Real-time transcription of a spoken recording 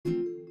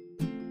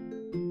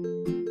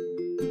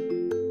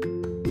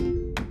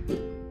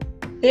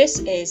This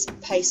is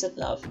Pace of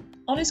Love,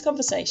 honest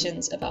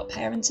conversations about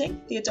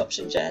parenting, the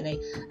adoption journey,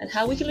 and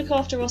how we can look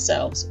after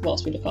ourselves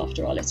whilst we look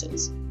after our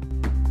littles.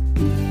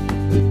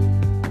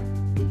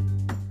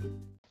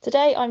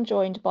 Today I'm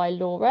joined by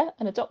Laura,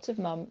 an adoptive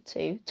mum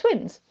to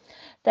twins.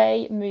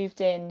 They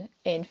moved in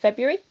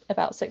February,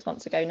 about 6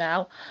 months ago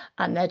now,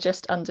 and they're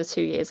just under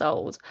 2 years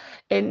old.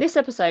 In this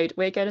episode,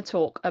 we're going to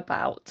talk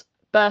about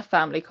birth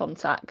family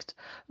contact,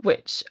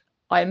 which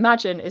I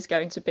imagine is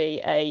going to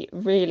be a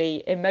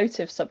really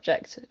emotive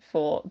subject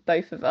for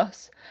both of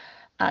us.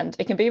 And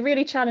it can be a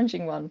really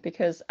challenging one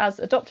because as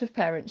adoptive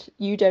parents,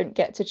 you don't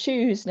get to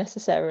choose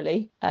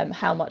necessarily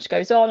how much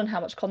goes on and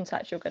how much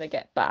contact you're going to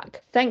get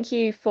back. Thank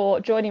you for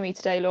joining me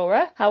today,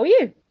 Laura. How are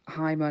you?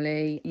 Hi,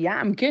 Molly. Yeah,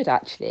 I'm good,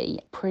 actually.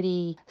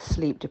 Pretty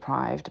sleep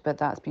deprived, but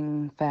that's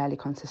been fairly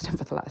consistent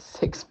for the last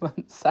 6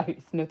 months, so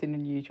it's nothing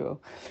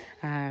unusual.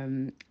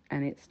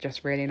 And it's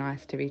just really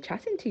nice to be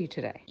chatting to you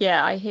today.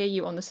 Yeah, I hear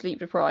you on the sleep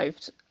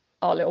deprived.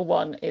 Our little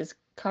one is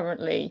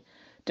currently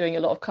doing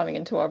a lot of coming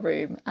into our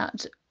room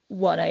at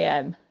 1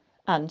 a.m.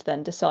 and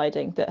then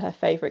deciding that her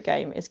favourite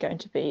game is going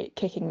to be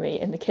kicking me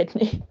in the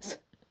kidneys.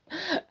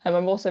 And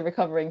I'm also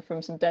recovering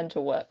from some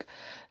dental work.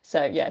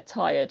 So yeah,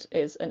 tired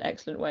is an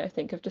excellent way, I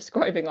think, of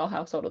describing our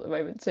household at the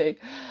moment too.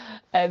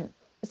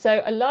 So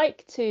I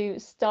like to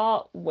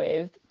start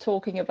with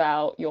talking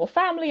about your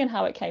family and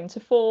how it came to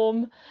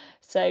form.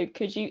 So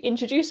could you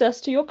introduce us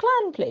to your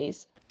clan,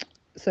 please?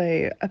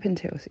 So up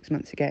until 6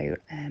 months ago,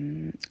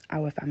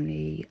 our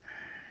family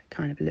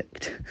kind of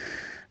looked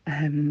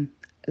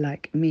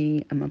like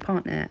me and my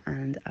partner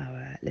and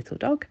our little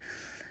dog.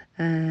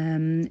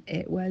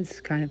 It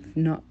was kind of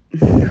not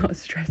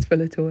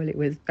stressful at all. It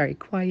was very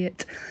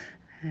quiet.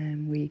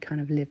 We kind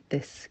of lived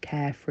this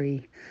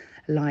carefree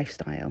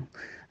lifestyle.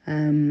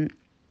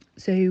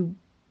 So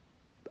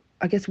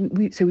I guess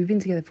we've been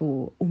together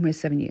for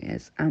almost 7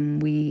 years,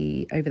 and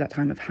we over that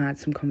time have had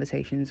some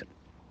conversations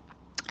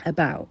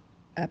about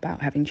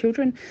having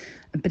children,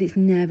 but it's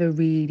never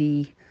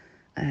really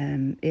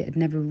it had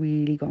never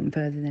really gone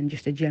further than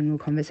just a general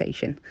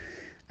conversation.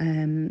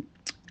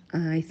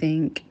 I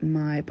think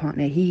my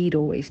partner, he'd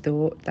always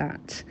thought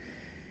that,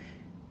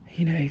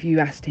 you know, if you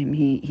asked him,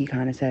 he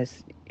kind of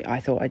says, I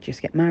thought I'd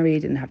just get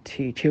married and have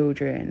 2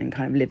 children and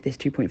kind of live this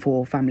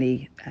 2.4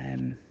 family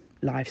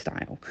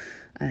lifestyle.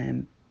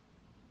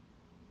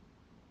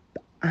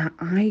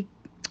 I,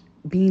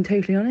 being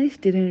totally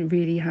honest, didn't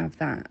really have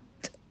that,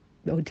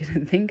 or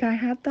didn't think I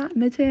had that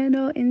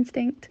maternal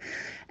instinct,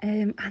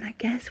 and I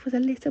guess was a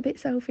little bit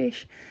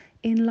selfish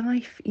in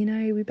life. You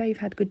know, we both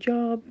have good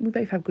jobs,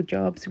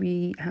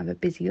 we have a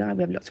busy life,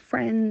 we have lots of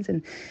friends,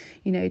 and,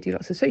 you know, do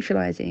lots of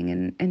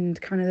socializing,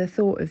 and kind of the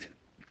thought of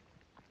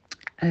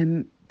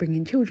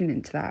bringing children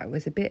into that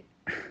was a bit,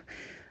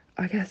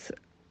 I guess,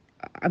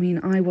 I mean,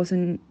 I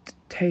wasn't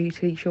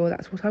totally sure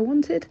that's what I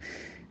wanted.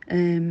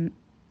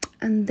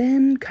 And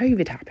then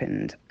COVID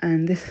happened,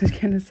 and this is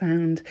going to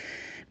sound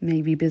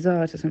maybe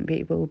bizarre to some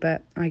people,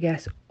 but I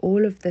guess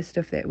all of the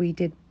stuff that we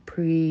did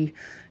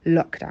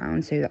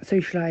pre-lockdown, so that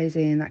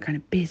socialising, that kind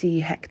of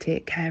busy,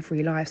 hectic,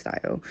 carefree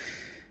lifestyle,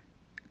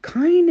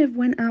 kind of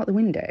went out the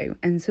window,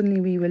 and suddenly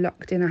we were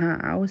locked in a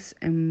house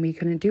and we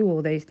couldn't do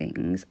all those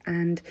things,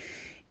 and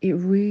it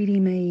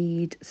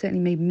really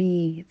certainly made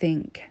me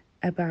think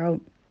about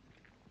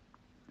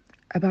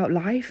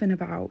life and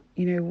about,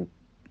 you know,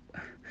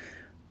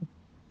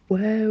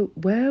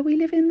 were we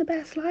living the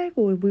best life,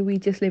 or were we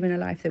just living a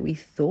life that we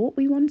thought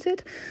we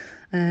wanted?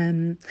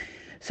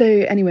 So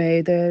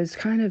anyway, there's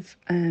kind of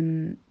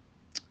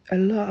a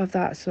lot of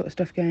that sort of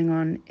stuff going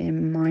on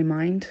in my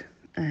mind,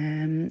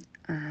 and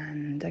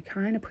I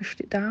kind of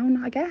pushed it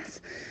down, I guess.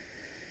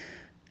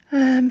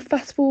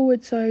 Fast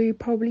forward, so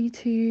probably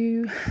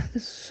to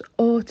this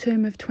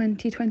autumn of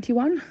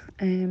 2021,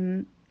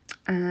 and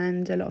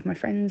a lot of my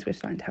friends were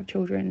starting to have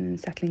children and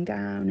settling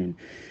down, and,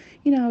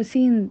 you know, I was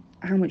seeing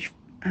how much,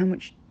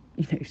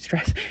 you know,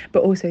 stress,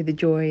 but also the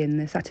joy and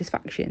the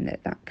satisfaction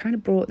that kind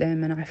of brought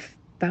them, and I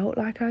felt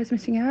like I was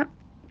missing out.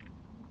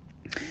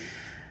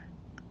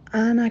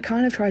 And I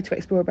kind of tried to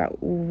explore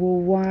about, well,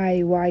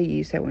 why are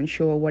you so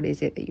unsure? What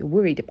is it that you're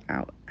worried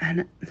about?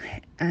 And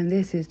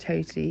this is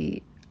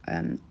totally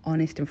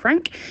honest and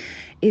frank,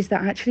 is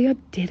that actually I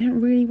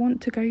didn't really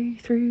want to go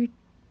through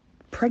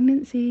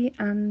pregnancy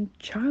and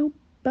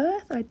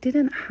childbirth. I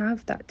didn't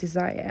have that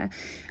desire.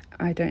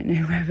 I don't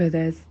know whether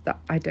there's that,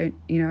 I don't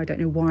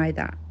know why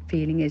that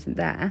feeling isn't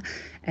there,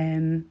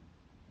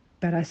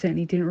 but I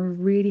certainly didn't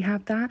really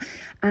have that.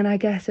 And I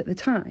guess at the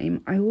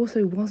time I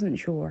also wasn't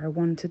sure I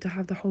wanted to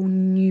have the whole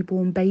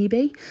newborn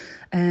baby,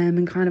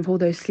 and kind of all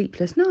those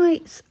sleepless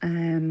nights.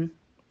 Then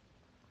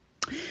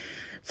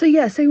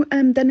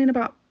in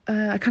about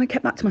I kind of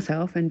kept that to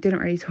myself and didn't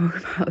really talk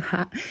about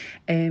that,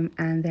 and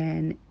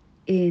then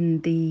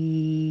in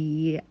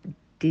the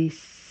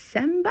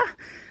December,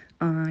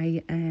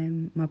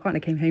 my partner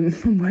came home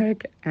from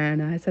work,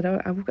 and I said,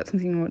 I've got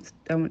something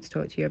I want to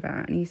talk to you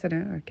about. And he said,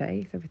 oh,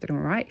 okay, is everything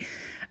all right?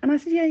 And I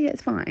said, yeah,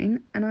 it's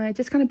fine. And I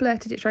just kind of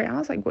blurted it straight out. I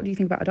was like, what do you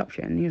think about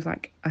adoption? And he was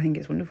like, I think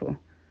it's wonderful.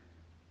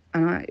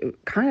 I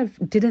kind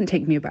of didn't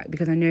take me aback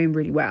because I know him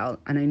really well,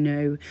 and I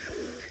know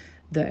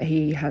that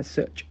he has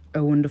such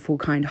a wonderful,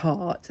 kind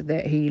heart,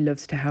 that he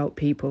loves to help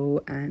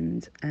people.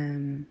 And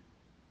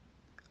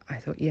I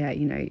thought, yeah,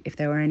 if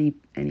there were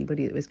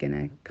anybody that was going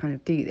to kind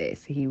of do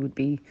this, he would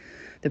be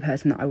the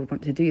person that I would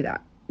want to do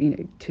that,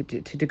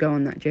 to go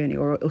on that journey,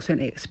 or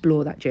certainly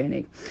explore that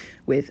journey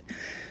with.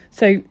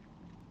 So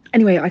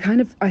anyway,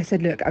 I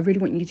said, look, I really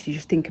want you to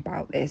just think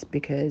about this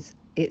because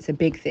it's a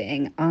big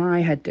thing.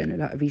 I had done a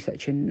lot of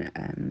research and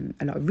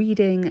a lot of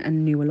reading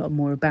and knew a lot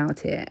more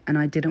about it, and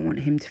I didn't want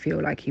him to feel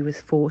like he was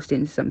forced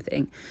into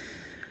something.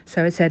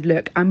 So I said,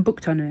 look, I'm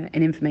booked on an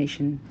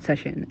information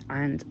session,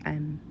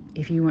 and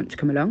if you want to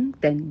come along,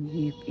 then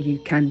you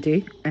can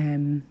do.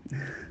 And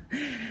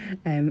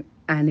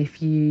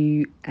if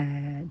you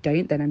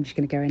don't, then I'm just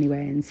going to go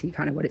anyway and see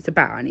kind of what it's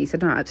about. And he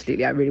said, no,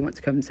 absolutely, I really want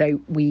to come.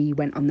 So we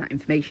went on that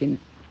information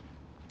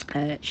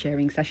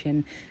sharing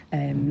session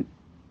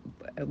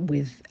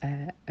with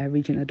a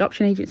regional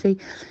adoption agency,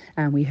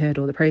 and we heard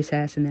all the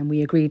process, and then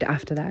we agreed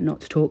after that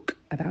not to talk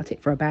about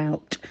it for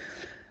about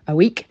a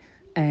week,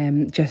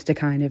 just to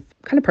kind of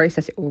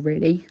process it all,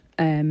 really.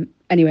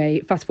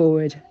 Anyway, fast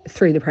forward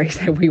through the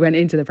process, we went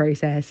through the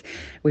process,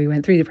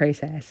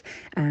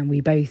 and we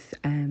both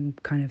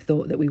kind of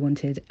thought that we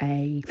wanted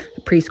a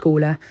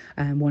preschooler,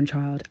 one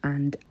child,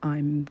 and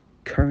I'm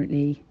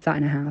currently sat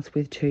in a house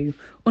with two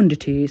under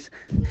twos,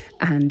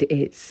 and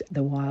it's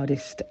the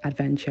wildest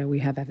adventure we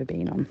have ever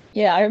been on.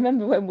 Yeah, I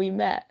remember when we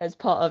met as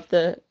part of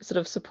the sort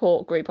of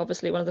support group,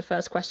 obviously one of the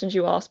first questions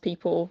you ask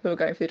people who are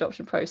going through the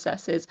adoption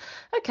process is,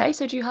 okay,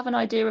 so do you have an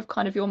idea of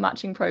kind of your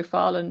matching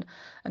profile and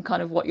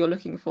kind of what you're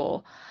looking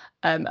for?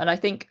 And I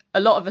think a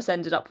lot of us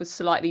ended up with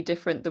slightly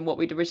different than what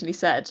we'd originally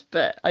said,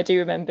 but I do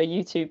remember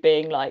you two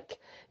being like,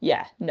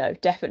 yeah, no,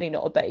 definitely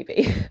not a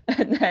baby.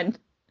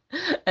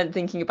 And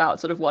thinking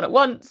about sort of one at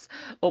once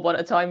or one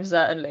at a time,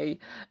 certainly.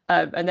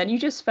 And then you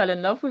just fell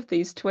in love with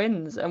these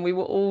twins, and we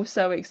were all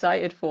so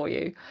excited for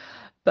you.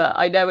 But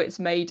I know it's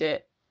made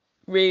it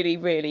really,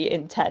 really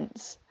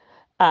intense.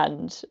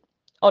 And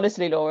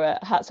honestly, Laura,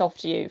 hats off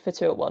to you for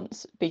two at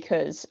once,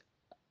 because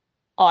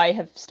I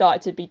have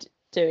started to be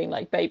doing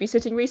like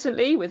babysitting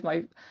recently with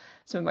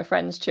some of my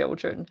friends'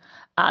 children,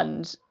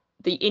 and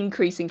the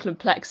increasing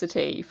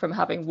complexity from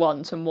having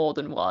one to more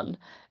than one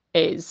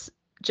is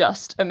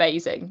just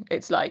amazing.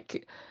 It's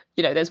like,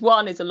 there's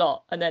one is a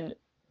lot, and then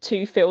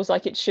two feels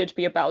like it should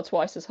be about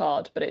twice as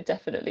hard, but it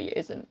definitely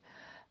isn't.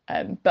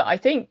 But I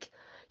think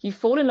you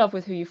fall in love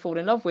with who you fall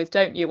in love with,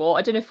 don't you? Or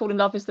I don't know if fall in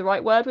love is the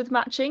right word with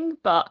matching,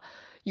 but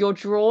you're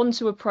drawn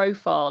to a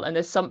profile, and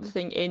there's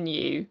something in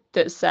you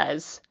that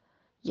says,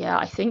 yeah,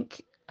 I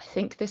think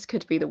this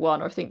could be the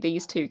one, or I think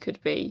these two could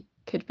be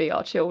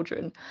our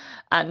children.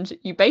 And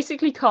you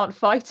basically can't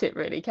fight it,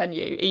 really, can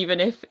you? Even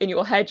if in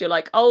your head you're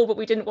like, oh, but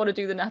we didn't want to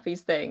do the nappies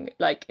thing.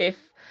 Like, if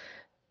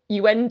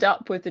you end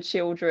up with the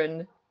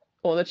children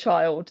or the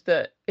child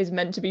that is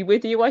meant to be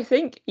with you, I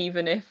think,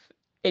 even if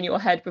in your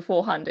head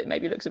beforehand it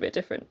maybe looks a bit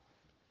different.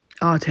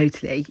 Oh,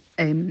 totally.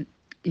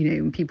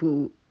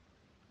 People,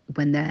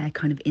 when they're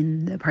kind of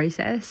in the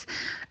process,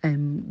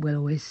 will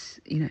always,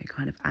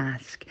 kind of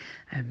ask,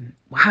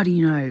 well, how do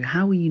you know?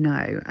 How will you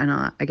know? And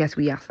I guess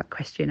we ask that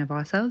question of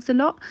ourselves a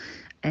lot.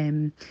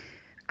 And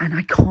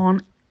I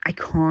can't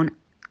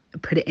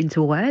put it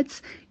into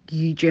words.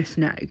 You just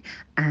know.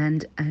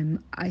 And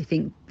I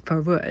think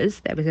for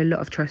us, there was a lot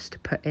of trust to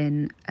put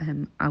in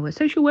our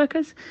social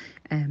workers.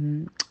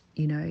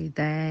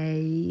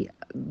 They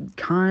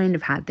kind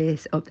of had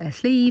this up their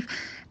sleeve,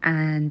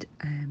 and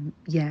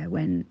yeah,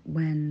 when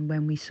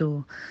we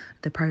saw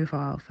the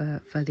profile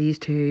for these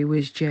two, it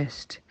was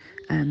just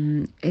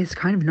it's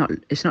kind of not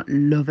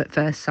love at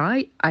first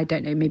sight. I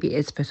don't know, maybe it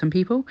is for some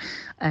people,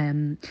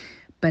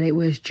 but it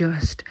was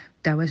just,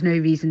 there was no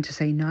reason to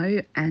say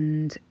no,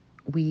 and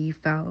we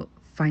felt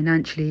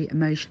financially,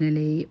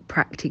 emotionally,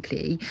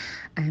 practically,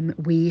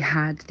 we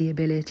had the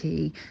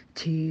ability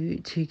to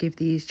give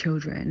these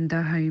children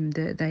the home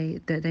that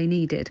they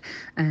needed.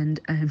 And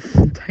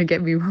don't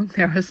get me wrong,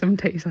 there are some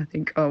days I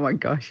think, oh my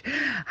gosh,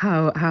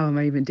 how am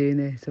I even doing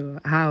this, or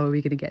how are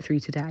we going to get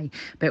through today?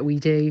 But we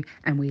do,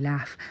 and we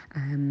laugh,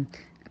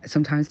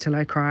 sometimes till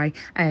I cry,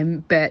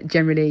 but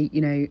generally,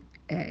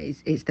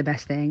 it's the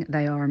best thing.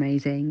 They are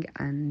amazing,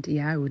 and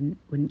yeah, I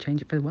wouldn't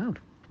change it for the world.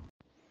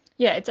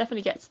 Yeah, it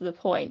definitely gets to the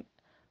point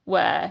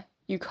where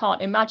you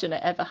can't imagine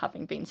it ever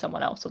having been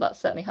someone else. So that's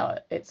certainly how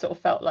it sort of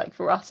felt like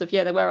for us. Of,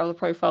 yeah, there were other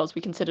profiles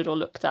we considered or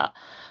looked at,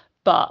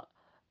 but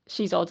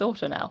she's our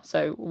daughter now,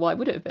 so why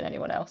would it have been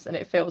anyone else? And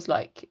it feels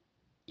like,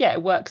 yeah,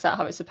 it works out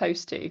how it's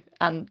supposed to.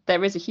 And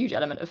there is a huge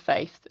element of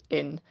faith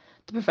in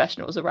the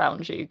professionals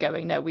around you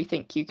going, no, we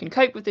think you can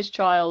cope with this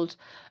child,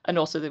 and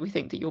also that we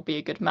think that you'll be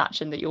a good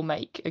match and that you'll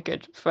make a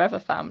good forever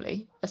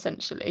family,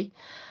 essentially.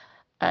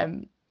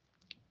 Um,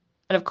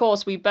 and of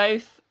course, we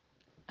both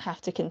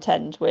have to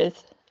contend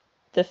with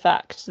the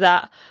fact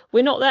that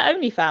we're not their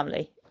only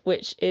family,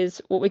 which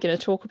is what we're going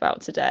to talk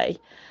about today.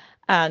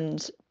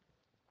 And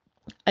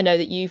I know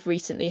that you've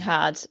recently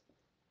had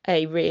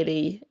a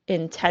really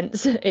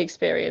intense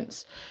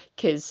experience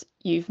because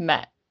you've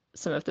met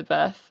some of the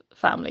birth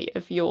family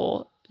of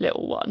your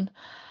little one.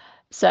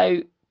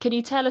 So, can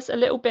you tell us a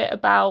little bit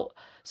about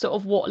sort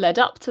of what led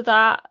up to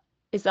that?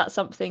 Is that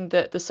something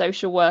that the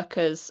social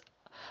workers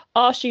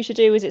asked you to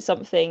do? Is it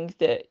something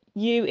that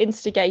you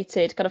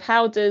instigated? Kind of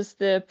how does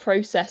the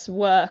process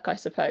work, I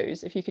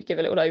suppose, if you could give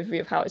a little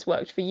overview of how it's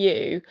worked for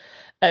you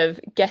of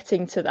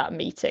getting to that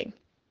meeting?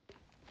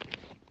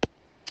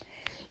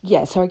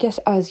 Yeah, so I guess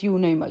as you'll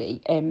know,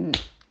 Molly,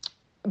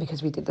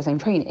 because we did the same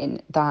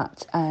training,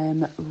 that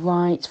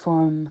right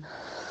from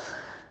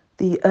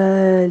the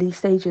early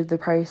stage of the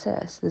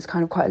process, there's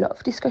kind of quite a lot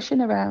of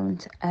discussion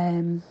around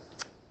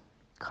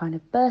kind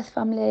of birth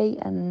family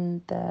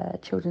and the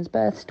children's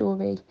birth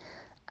story,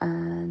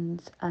 and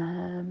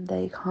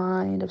they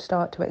kind of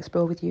start to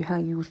explore with you how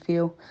you would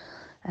feel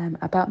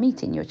about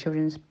meeting your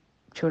children's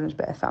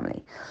birth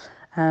family.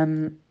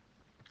 And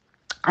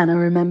I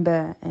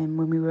remember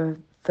when we were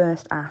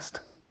first asked,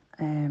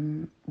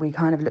 we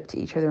kind of looked at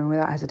each other and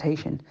without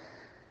hesitation,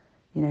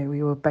 you know,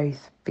 we were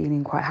both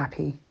feeling quite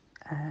happy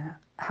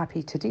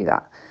to do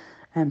that,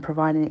 and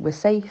providing it was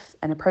safe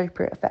and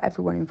appropriate for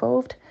everyone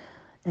involved,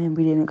 and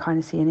we didn't kind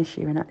of see an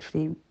issue, and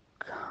actually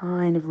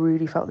kind of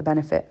really felt the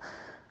benefit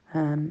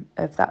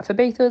of that for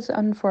both us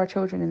and for our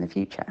children in the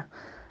future,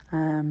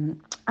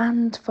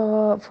 and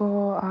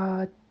for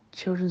our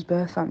children's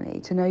birth family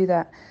to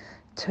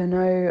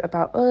know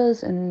about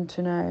us and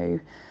to know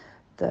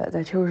that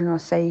their children are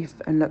safe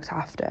and looked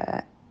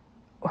after.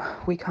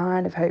 We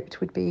kind of hoped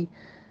would be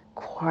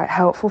quite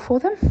helpful for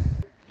them.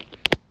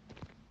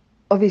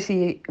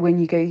 Obviously, when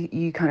you go,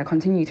 you kind of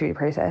continue through the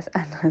process,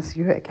 and as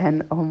you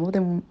again are more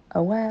than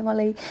aware,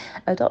 Molly,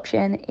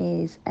 adoption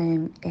is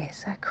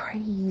it's a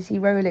crazy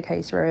roller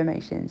coaster of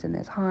emotions, and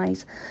there's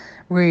highs,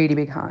 really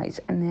big highs,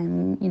 and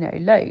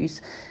then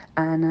lows,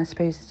 and I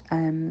suppose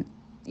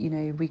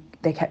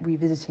they kept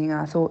revisiting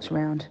our thoughts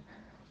around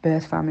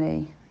birth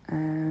family.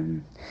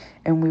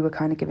 And we were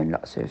kind of given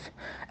lots of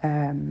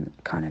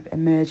kind of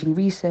emerging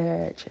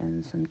research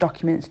and some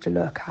documents to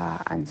look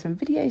at and some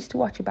videos to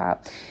watch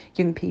about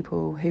young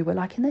people who were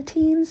like in their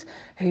teens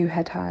who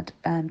had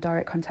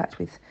direct contact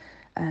with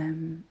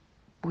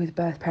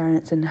birth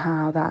parents and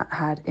how that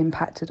had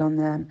impacted on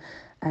them,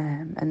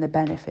 and the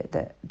benefit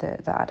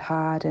that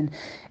had. And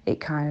it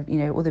kind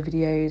of, all the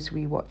videos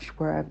we watched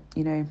were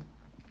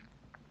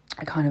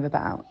kind of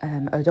about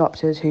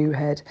adopters who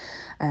had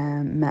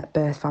met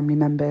birth family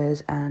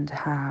members and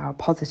how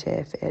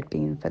positive it had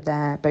been for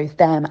both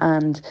them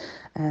and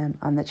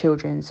the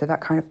children. So that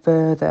kind of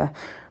further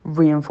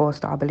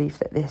reinforced our belief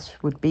that this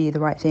would be the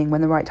right thing when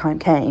the right time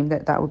came,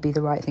 that would be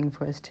the right thing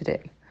for us to do.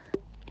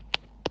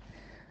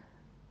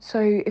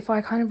 So if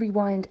I kind of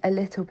rewind a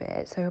little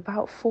bit, so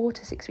about 4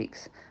 to 6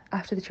 weeks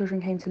after the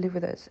children came to live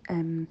with us,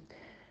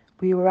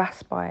 we were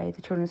asked by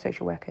the children's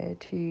social worker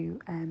to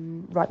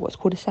write what's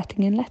called a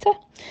setting in letter.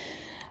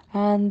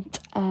 And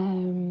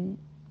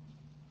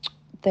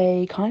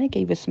they kind of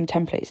gave us some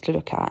templates to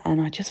look at, and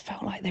I just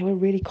felt like they were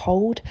really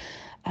cold.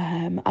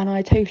 And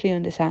I totally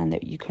understand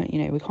that we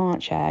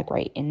can't share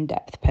great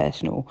in-depth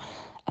personal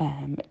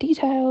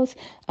details.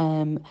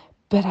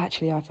 But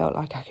actually I felt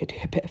like I could do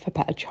a bit of a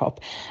better job.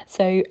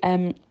 So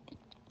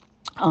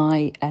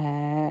I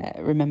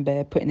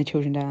remember putting the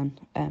children down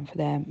for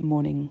their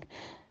morning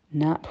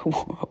nap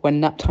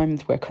when nap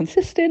times were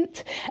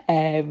consistent,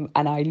 and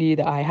I knew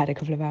that I had a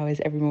couple of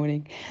hours every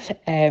morning,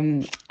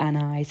 and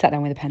I sat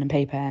down with a pen and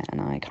paper and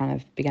I kind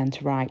of began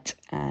to write,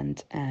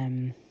 and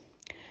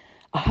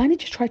I kind of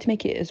just tried to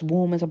make it as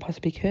warm as I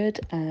possibly could,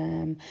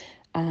 and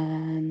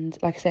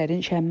like I said, I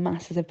didn't share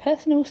masses of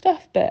personal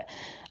stuff, but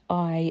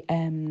I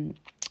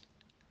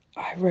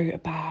wrote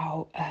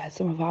about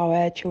some of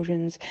our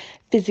children's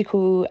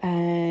physical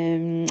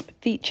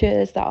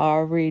features that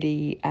are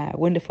really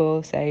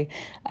wonderful. So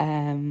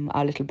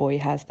our little boy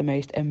has the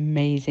most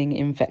amazing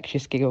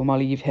infectious giggle.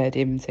 Molly, you've heard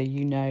him, so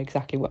you know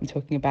exactly what I'm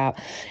talking about.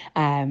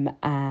 And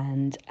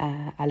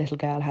our little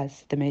girl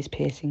has the most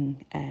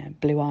piercing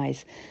blue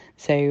eyes.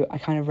 So I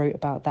kind of wrote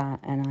about that,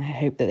 and I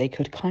hope that they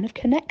could kind of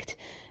connect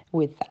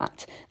with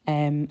that.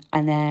 And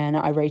then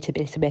I wrote a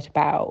bit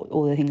about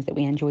all the things that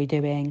we enjoy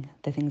doing,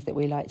 the things that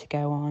we like to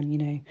go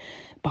on,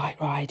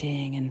 bike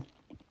riding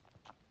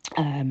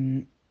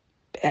and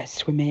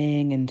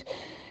swimming, and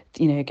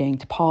going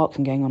to parks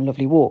and going on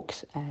lovely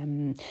walks.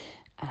 And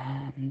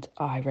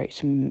I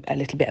wrote a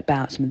little bit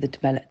about some of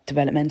the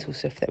developmental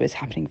stuff that was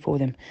happening for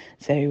them.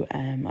 So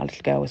our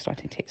little girl was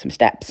starting to take some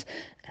steps,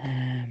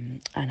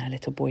 and our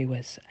little boy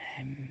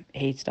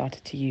he'd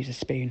started to use a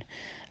spoon,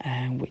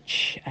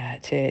 which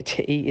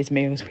to eat his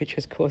meals, which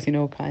was causing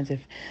all kinds of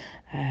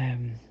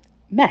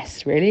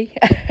mess, really.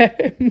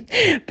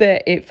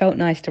 But it felt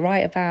nice to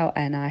write about,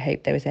 and I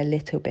hope there was a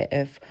little bit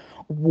of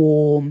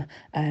warm,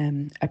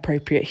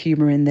 appropriate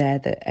humour in there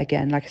that,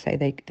 again, like I say,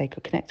 they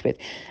could connect with.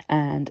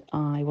 And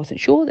I wasn't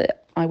sure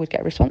that I would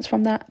get a response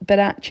from that, but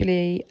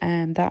actually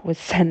that was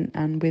sent,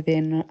 and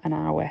within an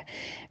hour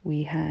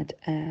we had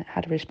a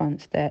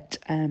response that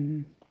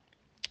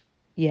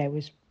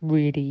was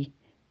really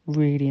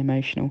really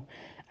emotional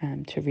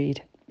to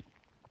read.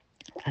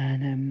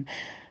 And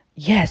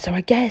yeah, so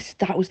I guess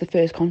that was the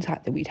first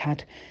contact that we'd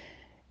had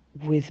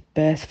with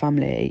birth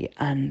family,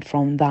 and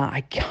from that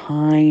I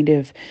kind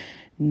of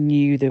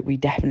knew that we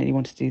definitely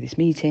wanted to do this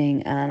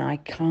meeting, and I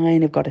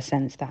kind of got a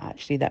sense that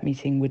actually that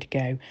meeting would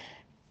go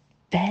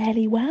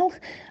fairly well.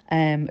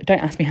 Don't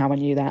ask me how I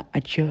knew that. I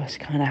just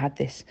kind of had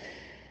this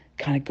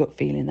kind of gut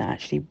feeling that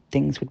actually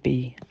things would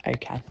be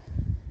okay.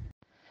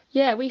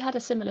 Yeah, we had a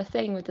similar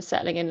thing with the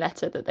settling in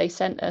letter, that they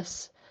sent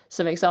us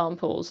some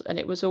examples and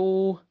it was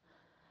all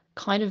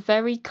kind of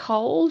very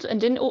cold,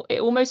 and didn't it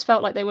almost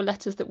felt like they were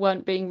letters that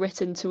weren't being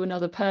written to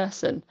another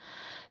person.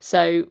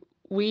 So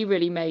we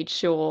really made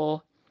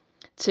sure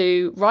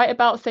to write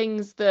about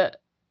things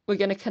that were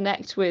going to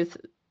connect with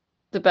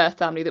the birth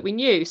family that we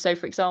knew. So,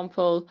 for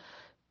example,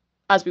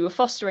 as we were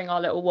fostering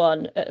our little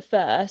one at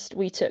first,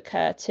 we took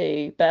her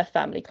to birth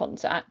family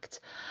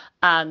contact,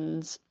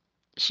 and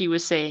she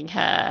was seeing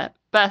her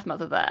birth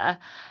mother there,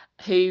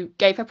 who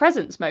gave her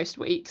presents most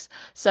weeks.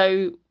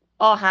 So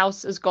our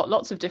house has got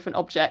lots of different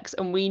objects,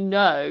 and we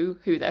know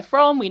who they're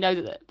from. We know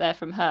that they're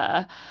from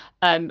her.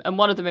 And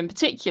one of them in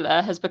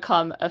particular has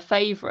become a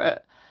favourite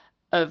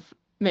of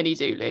Minnie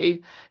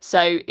Dooley.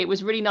 So it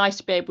was really nice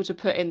to be able to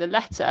put in the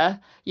letter,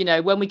 you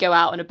know, when we go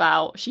out and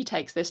about, she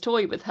takes this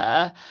toy with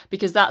her,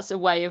 because that's a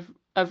way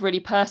of really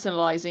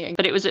personalizing it.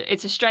 But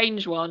it's a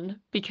strange one,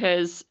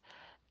 because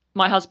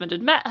my husband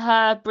had met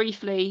her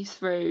briefly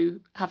through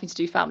having to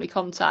do family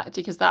contact,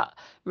 because that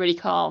really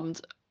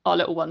calmed our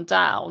little one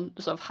down,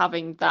 sort of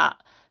having that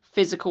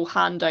physical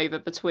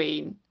handover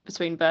between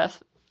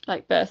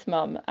birth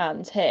mum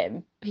and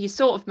him. He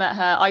sort of met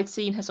her. I'd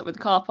seen her sort of in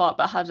the car park,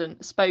 but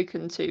hadn't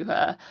spoken to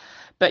her.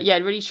 But yeah,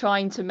 really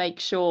trying to make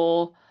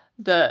sure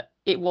that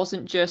it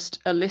wasn't just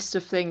a list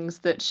of things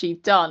that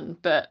she'd done,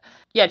 but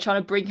yeah,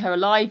 trying to bring her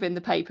alive in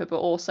the paper, but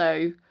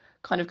also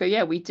kind of go,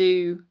 yeah, we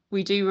do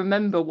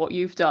remember what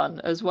you've done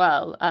as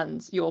well,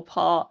 and your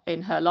part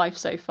in her life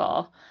so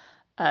far.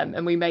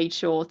 And we made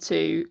sure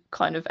to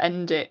kind of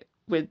end it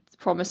with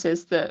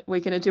promises that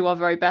we're going to do our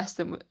very best,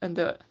 and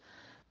that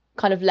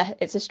kind of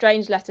it's a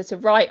strange letter to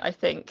write, I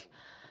think,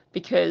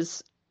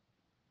 because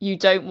you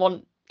don't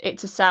want it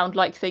to sound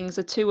like things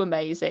are too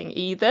amazing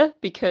either,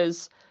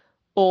 because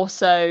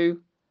also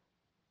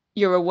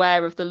you're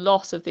aware of the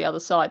loss of the other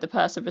side. The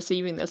person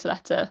receiving this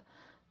letter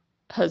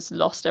has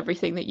lost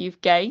everything that you've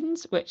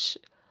gained, which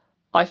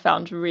I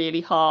found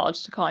really hard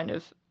to kind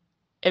of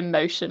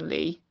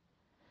emotionally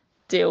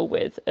deal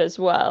with as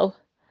well.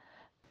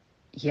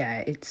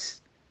 Yeah, it's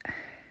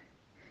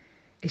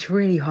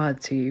really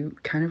hard to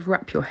kind of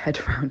wrap your head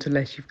around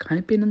unless you've kind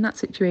of been in that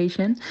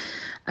situation.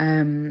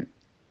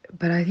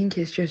 But I think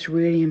it's just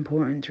really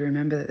important to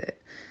remember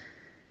that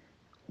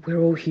we're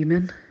all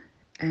human,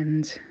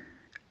 and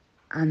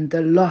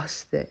the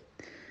loss that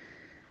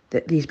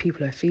these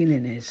people are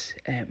feeling is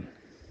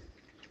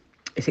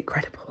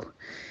incredible,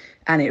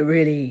 and it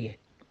really,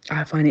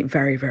 I find it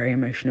very, very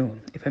emotional,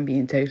 if I'm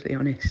being totally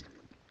honest.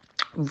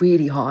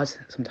 Really hard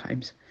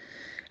sometimes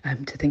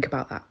to think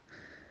about that.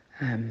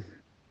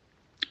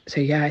 So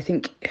yeah, I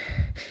think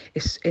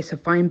it's a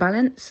fine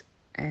balance,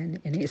 and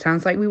it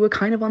sounds like we were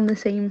kind of on the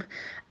same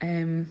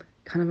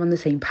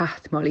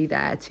path, Molly,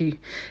 there to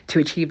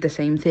achieve the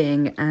same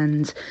thing.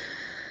 And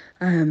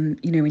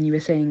you know, when you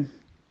were saying,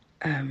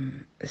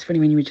 it's funny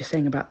when you were just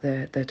saying about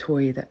the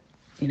toy that,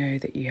 you know,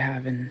 that you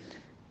have, and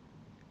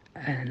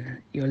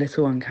your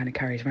little one kind of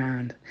carries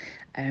around.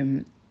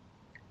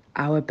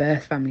 Our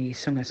birth family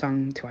sung a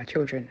song to our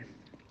children,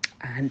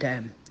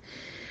 and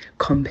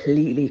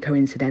completely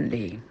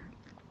coincidentally,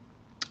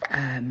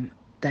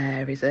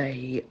 there is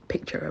a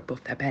picture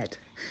above their bed,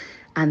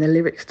 and the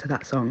lyrics to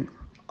that song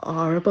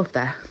are above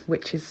there,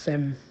 which is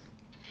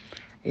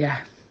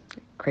yeah,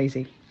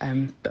 crazy,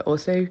 but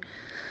also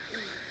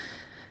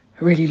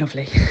really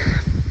lovely.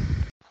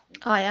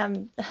 I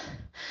am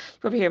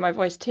probably hearing my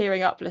voice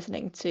tearing up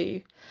listening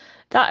to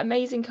that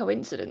amazing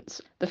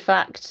coincidence. The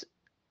fact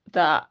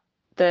that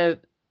the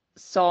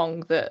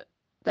song that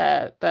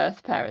their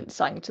birth parents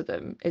sang to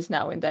them is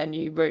now in their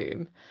new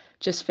room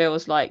just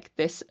feels like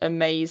this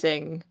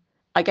amazing,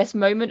 I guess,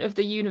 moment of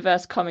the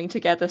universe coming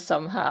together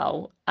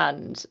somehow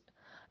and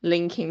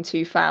linking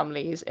two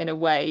families in a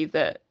way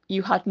that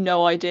you had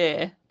no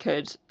idea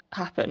could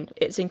happen.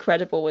 It's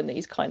incredible when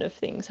these kind of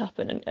things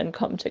happen and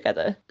come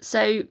together.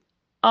 So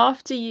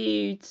after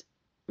you'd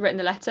written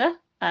the letter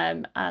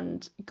and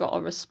got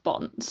a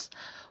response,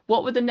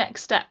 what were the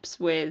next steps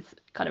with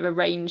kind of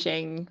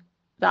arranging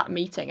that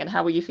meeting, and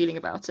how were you feeling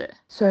about it?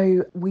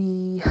 So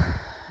we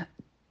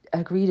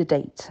agreed a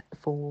date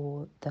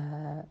for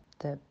the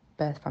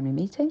birth family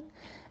meeting,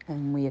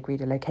 and we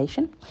agreed a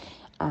location.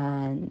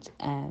 And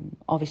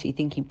obviously,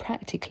 thinking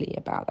practically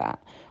about that,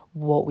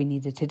 what we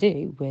needed to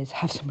do was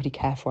have somebody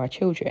care for our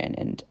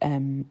children,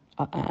 and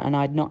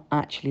I'd not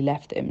actually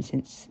left them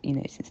since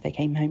they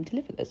came home to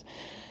live with us.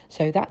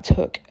 So that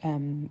took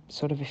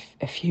sort of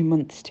a few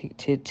months to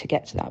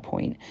get to that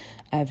point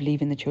of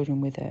leaving the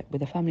children with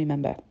a family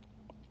member.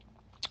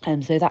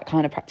 So that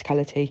kind of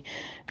practicality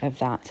of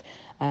that.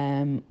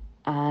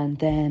 And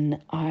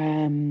then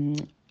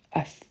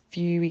a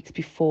few weeks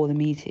before the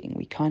meeting,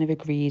 we kind of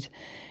agreed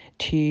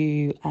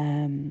to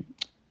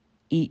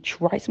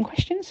each write some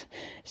questions,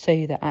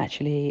 so that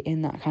actually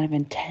in that kind of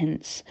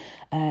intense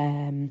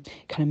kind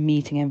of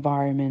meeting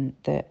environment,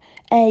 that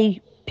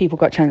people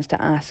got a chance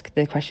to ask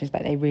the questions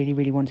that they really,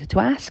 really wanted to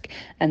ask,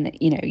 and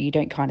that, you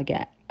don't kind of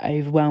get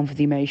overwhelmed with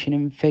the emotion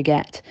and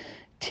forget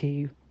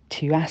to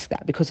ask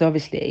that, because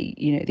obviously,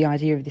 the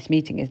idea of this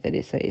meeting is that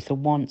it's a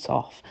once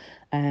off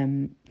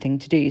thing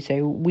to do.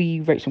 So we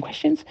wrote some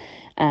questions,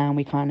 and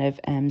we kind of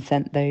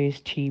sent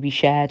those to be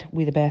shared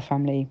with the birth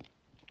family,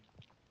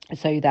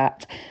 so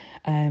that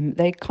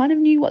they kind of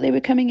knew what they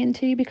were coming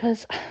into,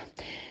 because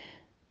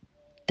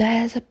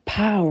there's a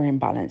power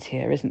imbalance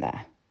here, isn't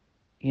there?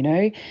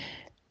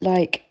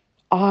 Like,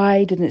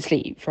 I didn't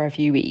sleep for a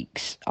few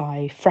weeks.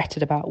 I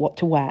fretted about what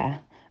to wear,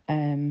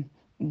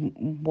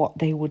 what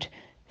they would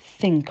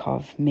think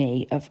of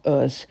me, of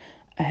us,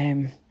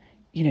 um,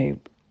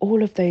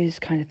 all of those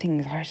kind of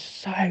things.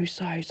 I was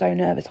so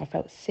nervous. I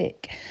felt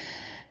sick.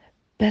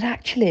 But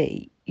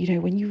actually,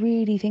 when you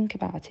really think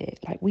about it,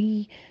 like,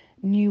 we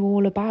knew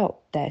all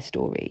about their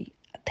story.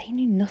 They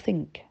knew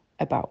nothing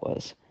about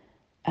us.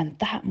 And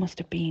that must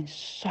have been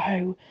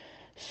so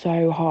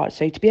hard.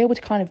 So to be able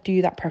to kind of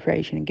do that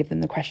preparation and give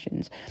them the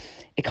questions,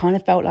 it kind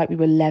of felt like we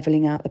were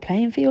leveling out the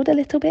playing field a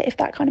little bit, if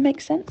that kind of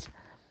makes sense.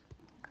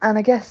 And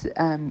I guess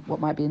what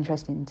might be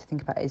interesting to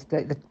think about is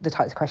the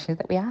types of questions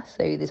that we asked.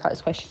 So the types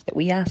of questions that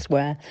we asked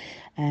were,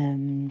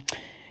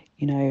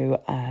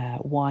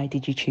 why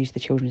did you choose the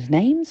children's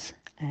names?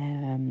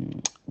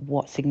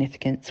 What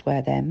significance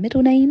were their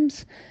middle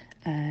names?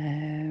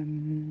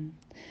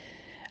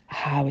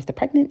 How was the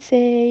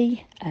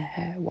pregnancy?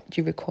 What do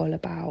you recall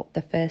about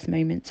the first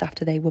moments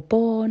after they were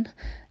born?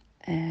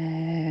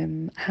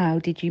 How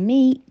did you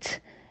meet?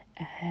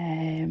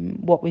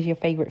 What was your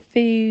favourite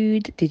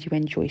food? Did you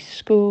enjoy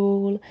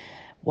school?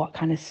 What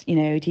kind of, do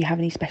you have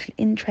any special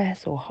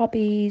interests or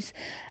hobbies?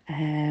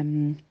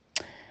 And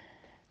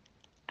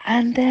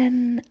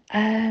then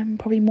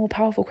probably more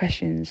powerful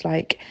questions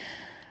like,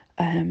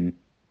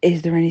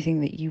 is there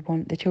anything that you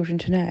want the children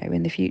to know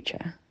in the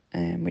future?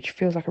 Which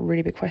feels like a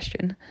really big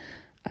question.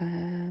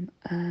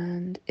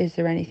 And is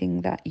there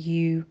anything that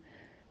you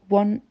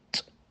want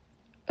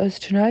us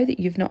to know that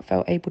you've not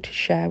felt able to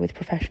share with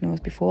professionals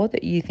before,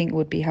 that you think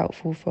would be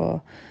helpful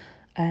for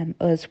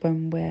us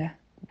when we're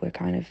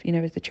kind of,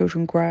 as the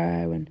children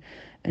grow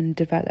and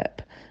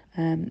develop?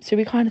 So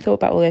we kind of thought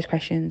about all those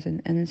questions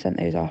and sent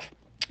those off,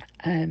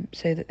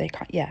 so that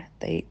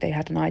they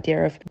had an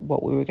idea of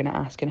what we were going to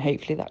ask, and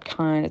hopefully that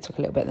kind of took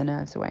a little bit of the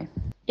nerves away.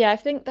 Yeah, I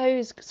think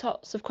those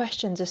sorts of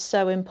questions are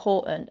so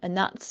important, and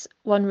that's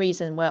one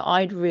reason where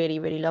I'd really,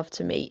 really love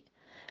to meet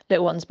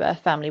little one's birth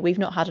family. We've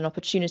not had an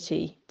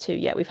opportunity to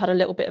yet. We've had a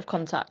little bit of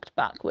contact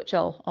back, which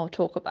I'll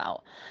talk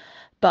about,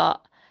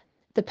 but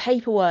the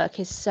paperwork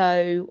is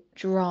so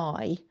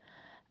dry,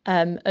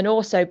 and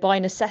also by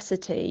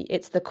necessity,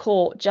 it's the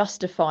court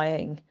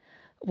justifying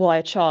why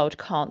a child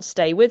can't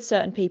stay with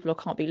certain people or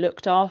can't be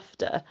looked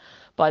after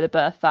by the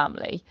birth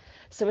family.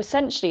 So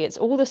essentially, it's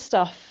all the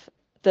stuff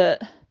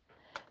that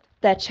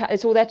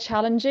it's all their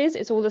challenges.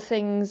 It's all the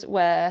things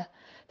where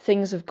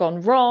things have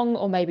gone wrong,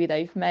 or maybe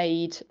they've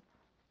made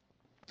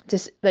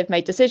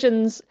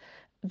decisions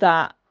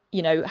that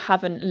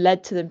haven't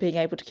led to them being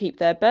able to keep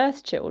their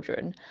birth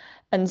children.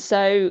 And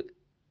so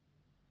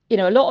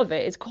a lot of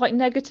it is quite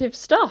negative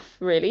stuff,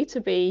 really,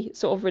 to be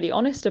sort of really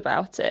honest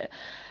about it.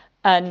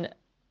 And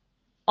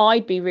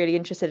I'd be really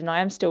interested, and I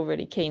am still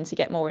really keen to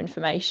get more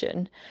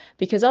information,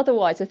 because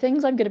otherwise the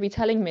things I'm going to be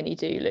telling Minnie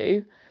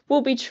Dulu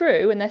will be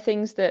true, and they're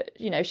things that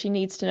she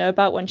needs to know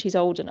about when she's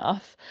old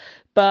enough.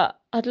 But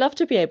I'd love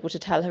to be able to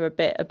tell her a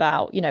bit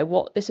about,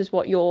 this is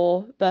what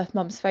your birth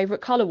mum's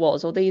favourite colour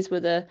was, or these were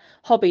the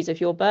hobbies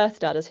of your birth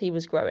dad as he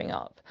was growing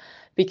up.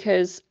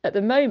 Because at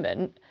the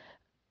moment,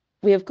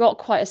 we have got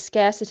quite a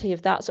scarcity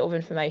of that sort of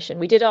information.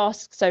 We did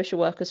ask social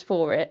workers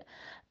for it,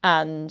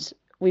 and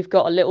we've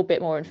got a little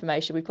bit more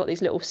information. We've got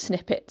these little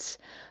snippets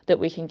that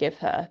we can give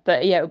her.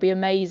 But yeah, it would be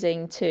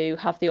amazing to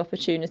have the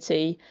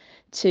opportunity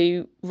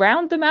to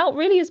round them out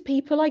really as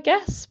people, I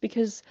guess,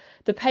 because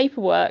the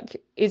paperwork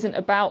isn't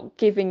about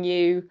giving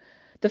you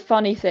the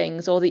funny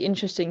things or the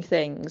interesting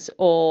things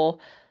or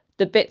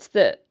the bits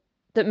that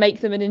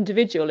make them an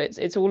individual.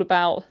 It's all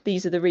about,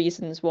 these are the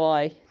reasons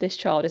why this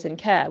child is in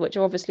care, which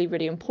are obviously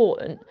really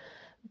important,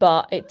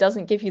 but it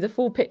doesn't give you the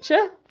full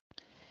picture.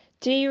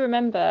 Do you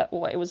remember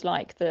what it was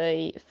like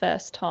the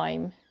first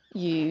time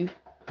you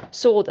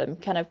saw them?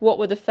 Kind of what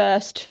were the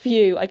first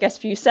few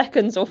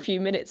seconds or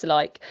few minutes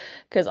like?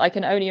 Because I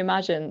can only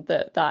imagine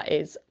that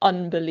is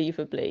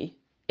unbelievably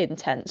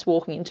intense,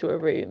 walking into a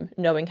room,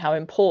 knowing how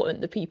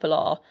important the people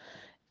are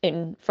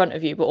in front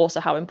of you, but also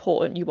how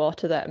important you are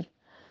to them.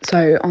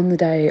 So on the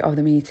day of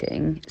the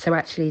meeting, so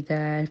actually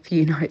the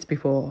few nights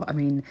before, I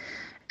mean,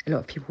 a lot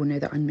of people know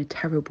that I'm a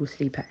terrible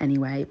sleeper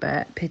anyway,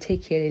 but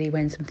particularly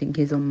when something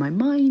is on my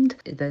mind,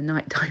 the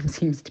night time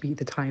seems to be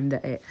the time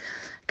that it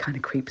kind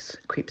of creeps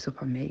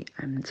up on me.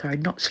 So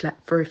I'd not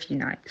slept for a few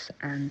nights,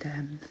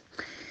 and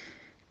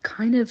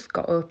kind of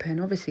got up,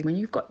 and obviously when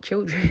you've got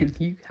children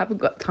you haven't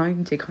got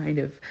time to kind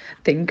of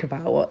think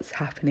about what's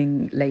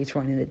happening later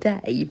on in the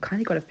day. You've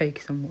kind of got to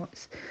focus on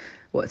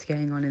what's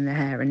going on in the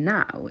here and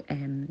now.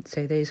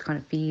 So those kind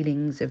of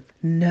feelings of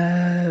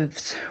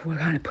nerves were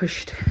kind of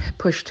pushed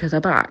to the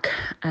back.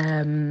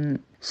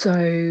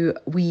 So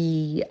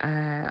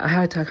I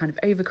had to kind of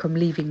overcome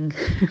leaving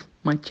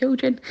my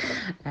children,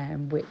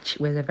 which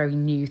was a very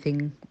new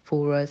thing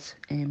for us,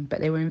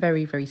 but they were in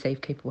very, very safe,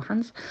 capable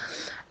hands.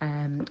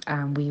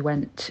 And we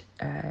went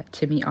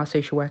to meet our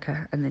social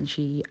worker, and then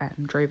she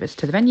drove us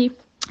to the venue.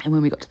 And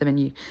when we got to the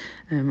venue,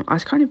 I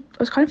was kind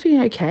of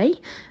feeling okay,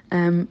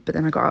 but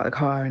then I got out of the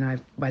car and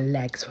my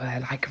legs were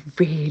like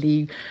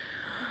really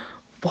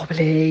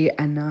wobbly,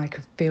 and I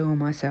could feel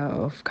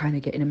myself kind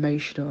of getting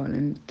emotional,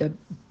 and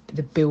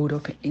the build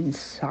up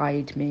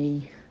inside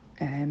me,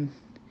 and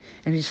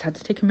I just had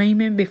to take a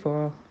moment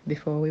before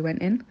we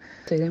went in.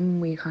 So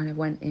then we kind of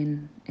went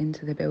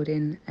into the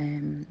building,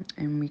 and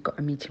we got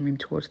a meeting room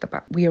towards the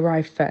back. We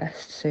arrived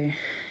first, so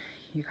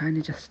you kind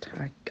of just,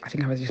 I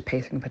think I was just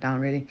pacing up and down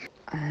really.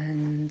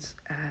 And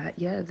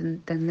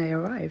then they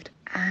arrived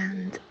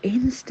and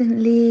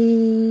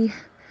instantly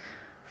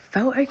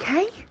felt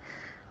okay.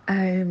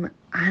 And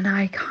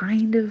I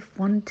kind of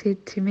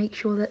wanted to make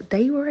sure that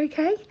they were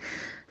okay.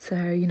 So,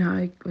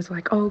 I was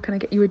like, oh, can I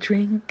get you a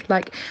drink?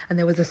 And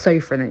there was a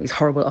sofa and these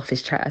horrible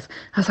office chairs.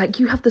 I was like,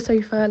 you have the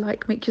sofa,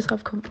 make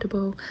yourself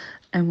comfortable.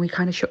 And we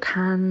kind of shook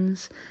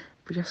hands.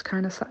 We just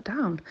kind of sat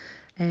down.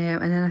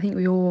 And then I think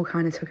we all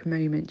kind of took a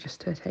moment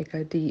just to take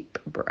a deep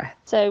breath.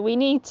 So we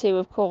need to,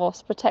 of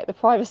course, protect the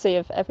privacy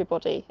of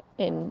everybody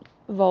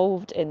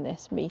involved in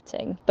this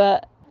meeting.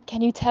 But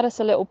can you tell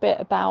us a little bit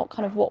about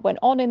kind of what went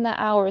on in that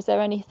hour? Is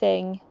there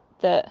anything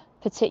that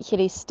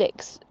particularly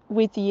sticks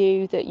with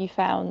you that you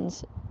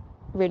found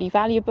really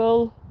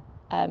valuable,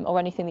 or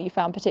anything that you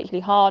found particularly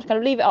hard? Kind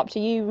of leave it up to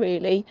you,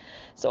 really,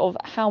 sort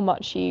of how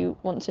much you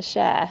want to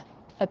share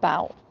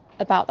about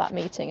that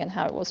meeting and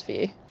how it was for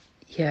you.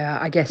 Yeah,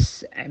 I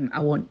guess I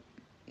want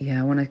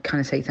to kind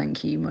of say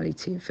thank you, Molly,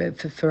 too,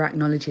 for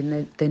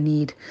acknowledging the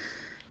need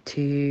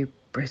to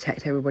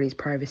protect everybody's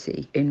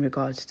privacy in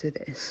regards to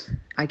this.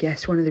 I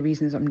guess one of the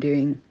reasons I'm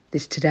doing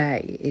this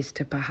today is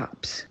to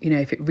perhaps,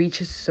 if it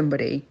reaches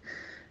somebody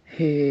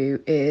who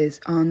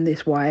is on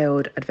this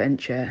wild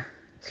adventure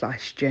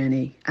 /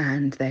 journey,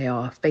 and they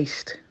are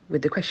faced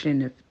with the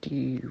question of, do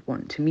you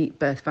want to meet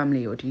birth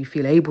family, or do you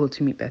feel able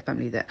to meet birth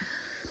family, that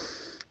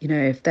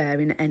if they're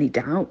in any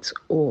doubt,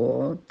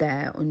 or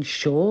they're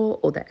unsure,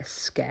 or they're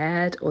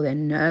scared, or they're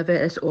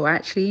nervous, or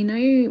actually,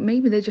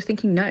 maybe they're just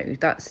thinking, no,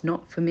 that's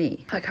not for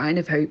me. I kind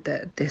of hope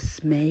that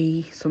this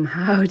may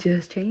somehow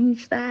just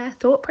change their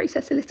thought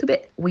process a little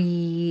bit.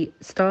 We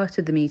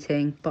started the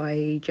meeting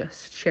by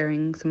just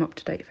sharing some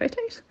up-to-date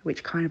photos,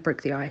 which kind of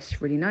broke the ice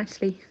really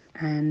nicely,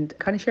 and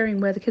kind of sharing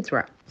where the kids were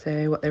at.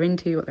 So what they're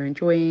into, what they're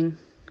enjoying,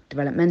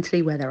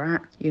 developmentally, where they're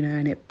at,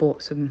 and it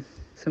brought some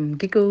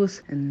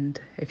giggles and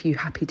a few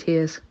happy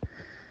tears.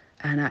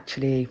 And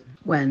actually,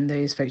 when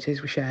those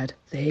photos were shared,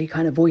 they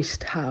kind of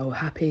voiced how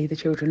happy the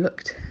children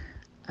looked.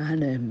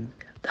 And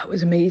that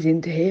was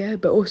amazing to hear,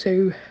 but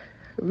also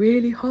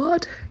really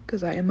hard,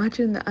 because I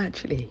imagine that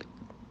actually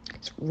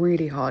it's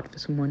really hard for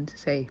someone to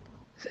say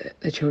that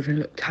the children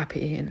looked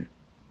happy and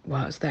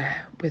whilst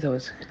there with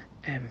us.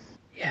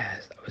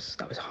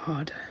 That was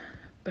hard,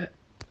 but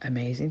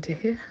amazing to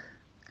hear,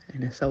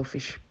 in a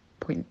selfish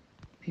point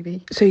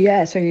maybe. So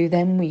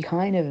then we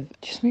kind of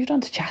just moved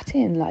on to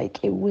chatting.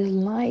 It was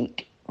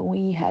like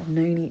we had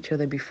known each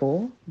other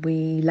before.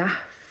 We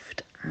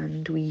laughed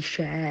and we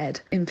shared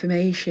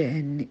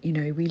information.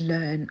 We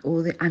learned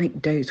all the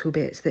anecdotal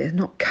bits that are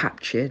not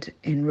captured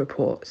in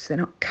reports. They're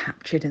not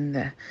captured in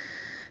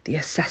the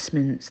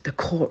assessments, the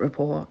court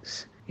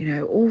reports.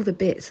 All the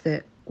bits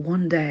that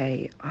one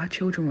day our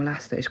children will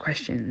ask those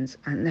questions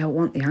and they'll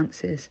want the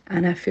answers.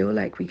 And I feel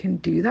like we can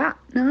do that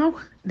now.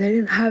 They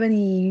didn't have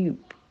any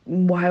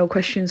wild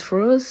questions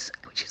for us,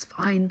 which is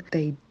fine.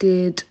 They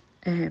did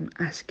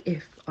ask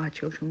if our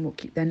children will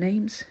keep their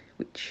names,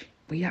 which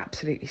we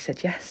absolutely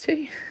said yes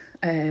to,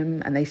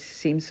 and they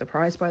seemed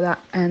surprised by that.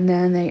 And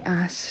then they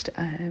asked,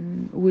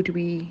 would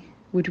we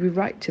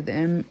write to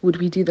them? Would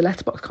we do the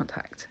letterbox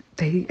contact?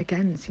 They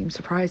again seemed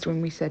surprised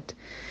when we said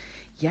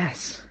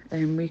yes.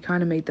 And we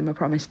kind of made them a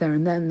promise there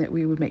and then that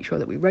we would make sure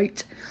that we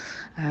wrote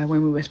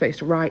when we were supposed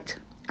to write,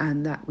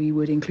 and that we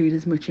would include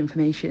as much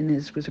information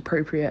as was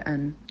appropriate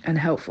and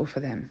helpful for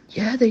them.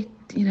 Yeah,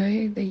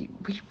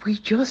 we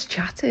just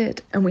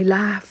chatted and we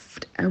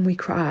laughed and we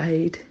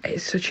cried.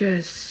 It's such a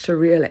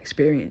surreal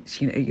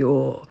experience.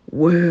 Your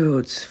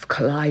worlds have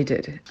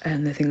collided,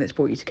 and the thing that's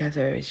brought you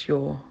together is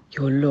your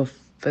love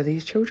for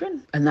these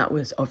children. And that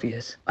was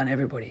obvious on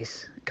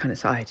everybody's kind of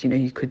side.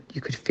 You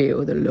could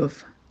feel the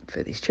love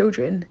for these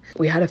children.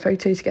 We had a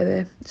photo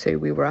together, so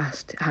we were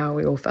asked how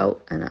we all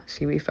felt, and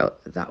actually we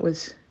felt that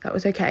was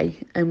okay,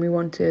 and we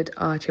wanted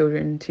our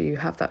children to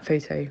have that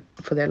photo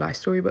for their life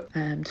storybook,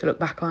 to look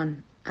back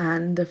on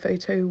and the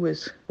photo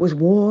was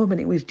warm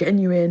and it was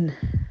genuine.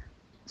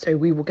 So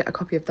we will get a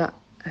copy of that,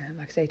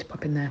 like I say, to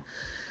pop in their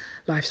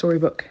life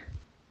storybook.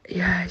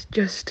 Yeah, it's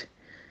just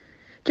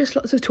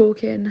lots of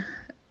talking,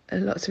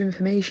 lots of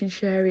information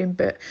sharing,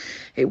 but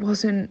it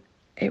wasn't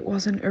a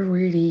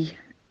really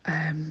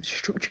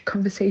structured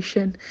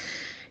conversation,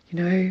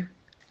 you know,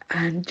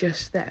 and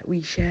just that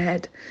we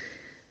shared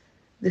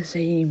the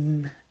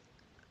same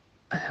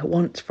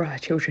wants for our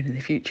children in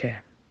the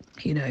future.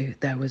 You know,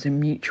 there was a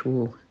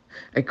mutual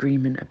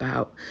agreement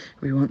about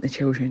we want the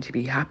children to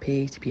be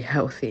happy, to be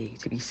healthy,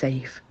 to be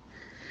safe,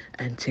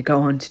 and to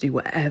go on to do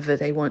whatever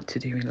they want to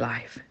do in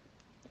life,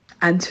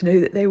 and to know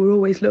that they were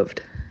always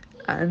loved.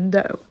 And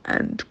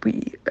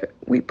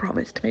we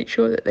promised to make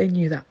sure that they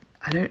knew that.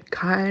 I don't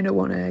kind of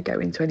want to go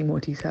into any more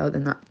detail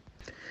than that,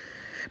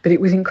 but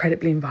it was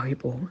incredibly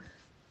invaluable.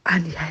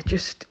 And yeah,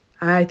 just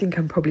I think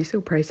I'm probably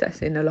still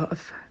processing a lot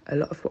of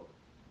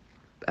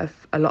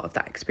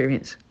that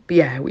experience. But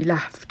yeah, we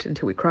laughed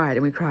until we cried,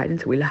 and we cried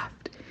until we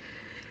laughed,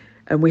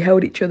 and we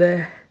held each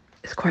other.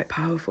 It's quite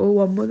powerful,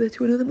 one mother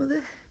to another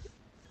mother.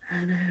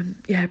 And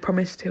yeah, I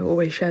promised to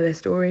always share their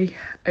story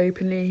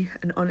openly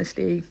and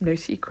honestly, no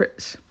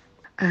secrets,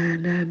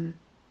 and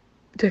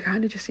to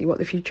kind of just see what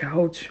the future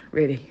holds,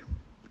 really,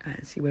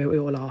 and see where we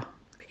all are.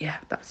 But yeah,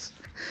 that's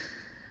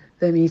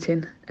the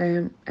meeting.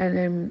 And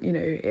you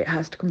know, it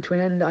has to come to an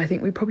end. I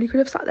think we probably could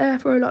have sat there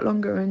for a lot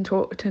longer and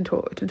talked and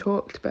talked and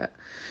talked, but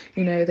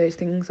you know, those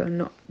things are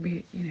not,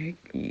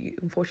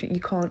 unfortunately,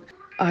 you can't.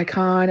 I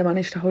kind of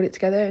managed to hold it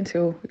together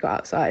until we got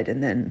outside,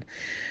 and then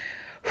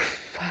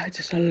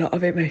just a lot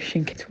of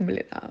emotion came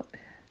tumbling out.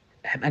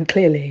 And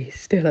clearly,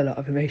 still a lot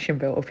of emotion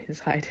built up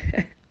inside.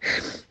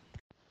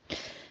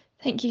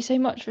 Thank you so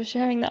much for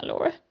sharing that,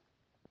 Laura.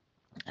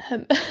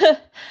 I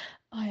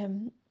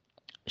am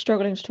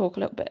struggling to talk a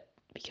little bit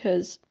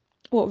because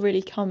what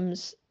really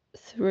comes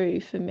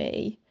through for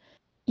me,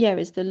 yeah,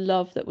 is the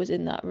love that was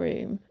in that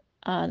room.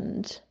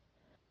 And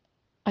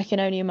I can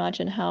only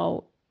imagine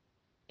how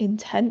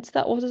intense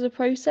that was as a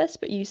process.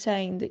 But you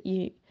saying that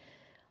I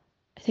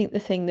think the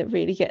thing that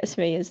really gets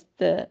me is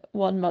the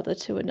one mother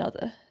to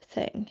another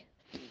thing.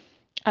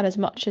 And as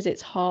much as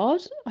it's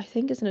hard, I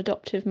think as an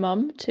adoptive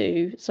mum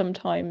to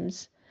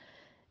sometimes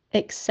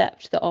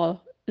accept that our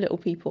little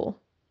people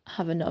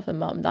have another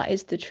mum, that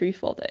is the truth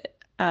of it.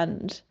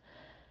 And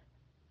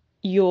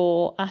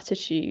your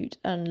attitude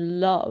and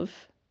love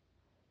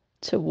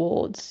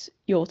towards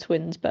your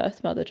twins'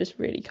 birth mother just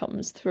really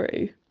comes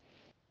through.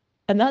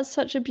 And that's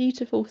such a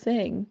beautiful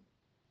thing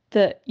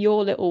that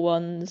your little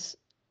ones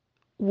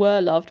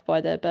were loved by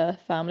their birth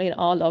family and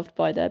are loved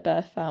by their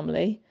birth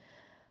family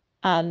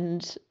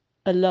and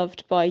are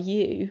loved by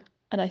you.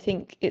 And I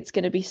think it's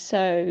going to be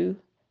so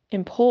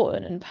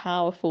important and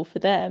powerful for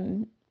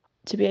them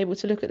to be able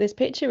to look at this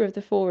picture of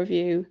the four of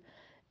you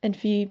and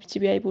for you to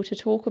be able to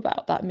talk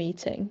about that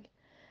meeting.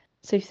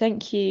 So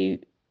thank you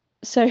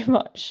so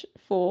much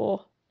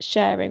for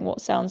sharing what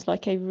sounds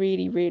like a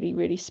really, really,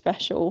 really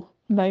special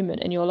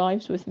moment in your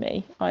lives with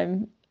me.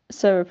 I'm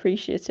so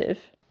appreciative.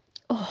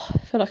 Oh, I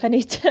feel like I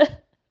need to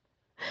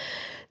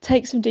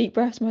take some deep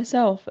breaths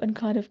myself and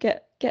kind of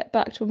get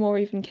back to a more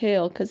even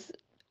keel because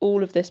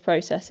all of this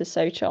process is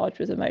so charged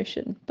with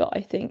emotion. But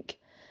I think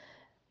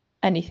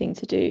anything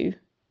to do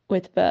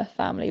with birth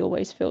family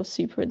always feels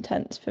super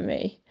intense for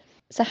me.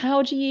 So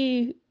how do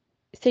you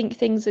think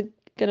things are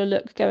going to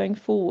look going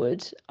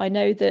forward? I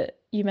know that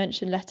you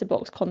mentioned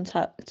letterbox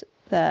contact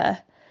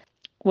there,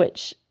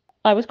 which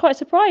I was quite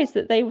surprised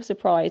that they were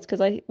surprised because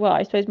I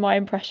suppose my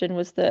impression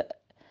was that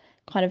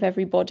kind of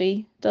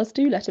everybody does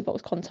do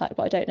letterbox contact,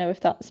 but I don't know if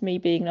that's me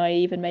being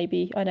naive, and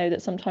maybe I know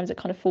that sometimes it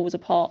kind of falls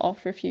apart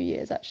after a few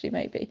years, actually,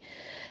 maybe.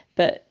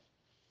 But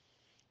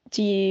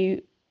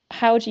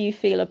how do you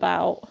feel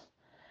about,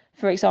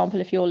 for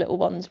example, if your little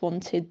ones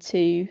wanted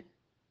to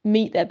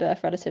meet their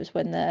birth relatives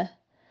when they're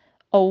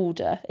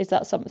older, is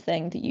that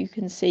something that you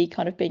can see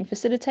kind of being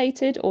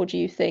facilitated, or do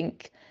you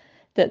think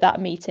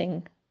that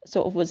meeting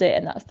sort of was it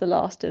and that's the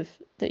last of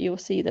that you'll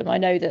see them? I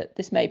know that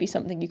this may be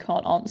something you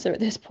can't answer at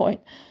this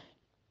point.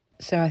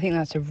 So I think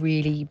that's a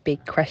really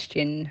big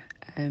question,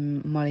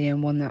 Molly,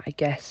 and one that I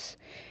guess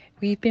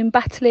we've been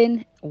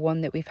battling, one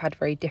that we've had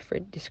very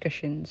different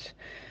discussions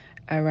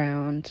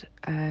around.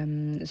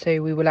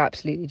 So we will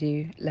absolutely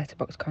do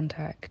letterbox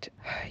contact.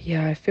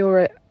 Yeah, I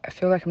feel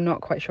like I'm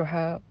not quite sure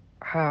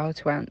how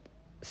to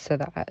answer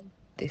that at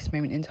this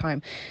moment in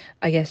time.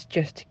 I guess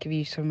just to give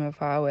you some of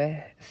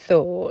our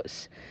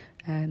thoughts.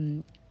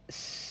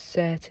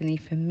 Certainly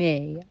for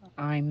me,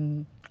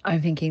 I'm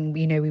thinking,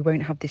 you know, we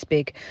won't have this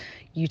big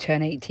you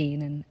turn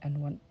 18 and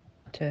want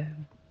to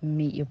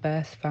meet your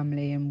birth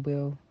family, and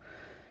we'll,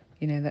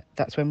 you know,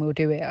 that's when we'll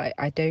do it.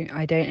 I don't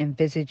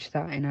envisage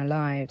that in our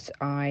lives.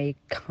 I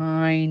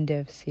kind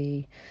of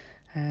see,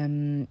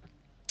 you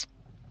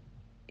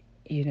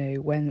know,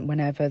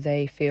 whenever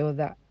they feel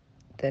that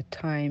the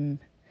time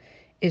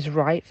is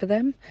right for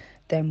them,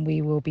 then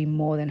we will be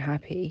more than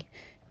happy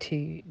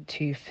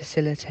to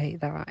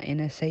facilitate that in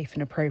a safe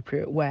and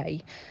appropriate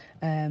way.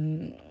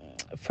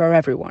 for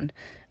everyone.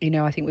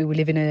 I think we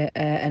live in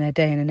a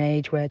day and an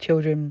age where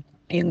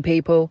young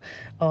people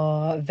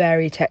are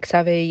very tech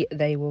savvy.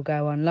 They will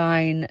go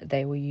online,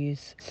 they will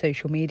use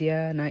social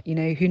media,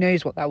 and who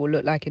knows what that will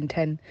look like in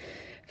 10,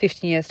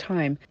 15 years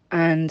time.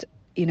 And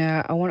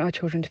I want our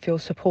children to feel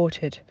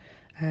supported,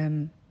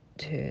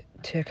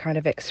 to kind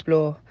of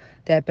explore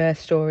their birth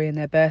story and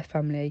their birth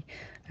family,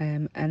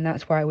 and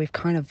that's why we've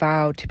kind of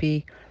vowed to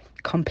be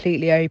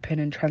completely open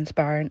and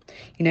transparent,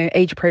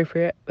 age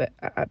appropriate, but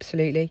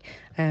absolutely.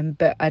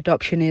 But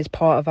adoption is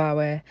part of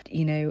our,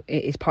 it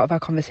is part of our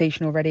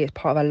conversation already. It's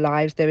part of our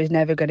lives. There is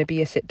never going to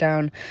be a sit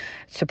down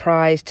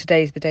surprise.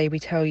 Today's the day we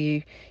tell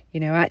you,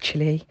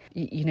 actually,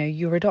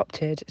 you're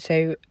adopted.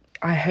 So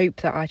I hope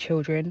that our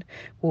children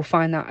will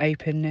find that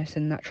openness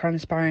and that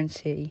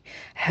transparency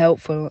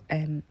helpful,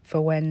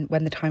 for when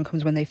the time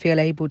comes when they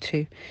feel able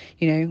to,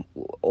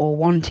 or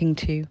wanting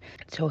to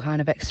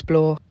kind of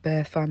explore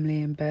birth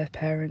family and birth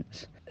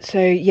parents.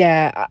 So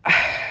yeah,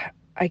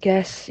 I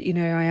guess I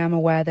am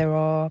aware there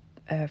are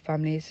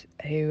families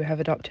who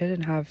have adopted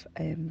and have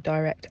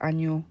direct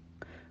annual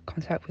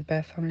contact with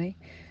birth family.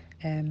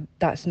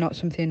 That's not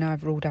something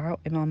I've ruled out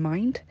in my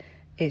mind.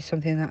 It's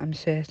something that I'm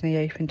certainly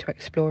open to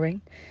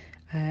exploring.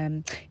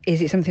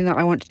 Is it something that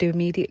I want to do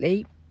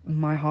immediately?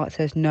 My heart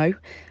says no.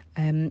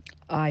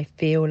 I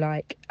feel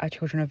like our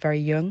children are very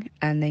young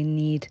and they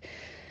need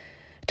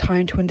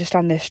time to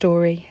understand their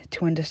story,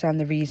 to understand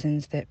the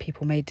reasons that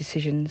people made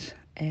decisions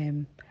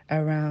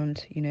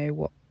around,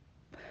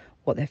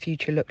 what their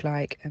future looked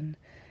like, and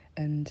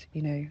and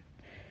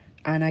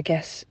I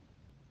guess,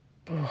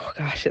 oh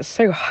gosh, it's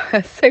so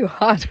so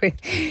hard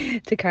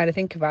to kind of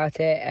think about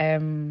it.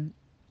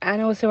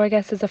 And also, I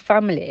guess as a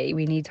family,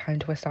 we need time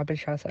to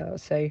establish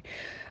ourselves. So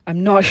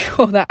I'm not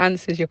sure that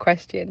answers your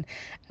question,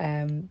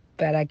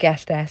 but I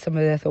guess there are some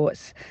of the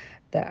thoughts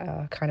that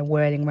are kind of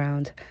whirling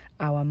around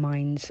our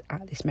minds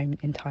at this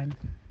moment in time.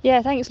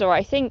 Yeah, thanks, Laura.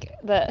 I think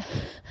that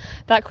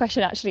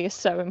question actually is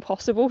so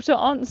impossible to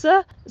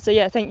answer. So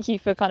yeah, thank you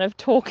for kind of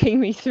talking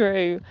me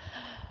through,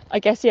 I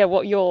guess,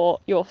 what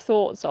your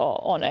thoughts are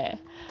on it.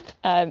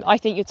 I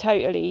think you're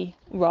totally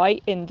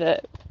right in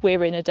that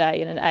we're in a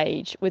day and an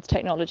age with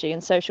technology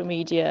and social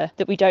media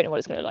that we don't know what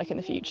it's going to look like in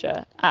the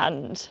future,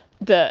 and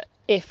that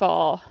if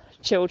our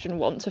children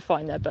want to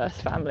find their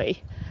birth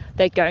family,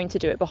 they're going to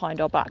do it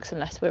behind our backs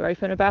unless we're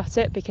open about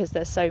it, because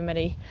there's so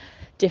many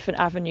different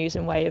avenues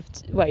and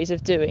ways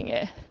of doing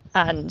it.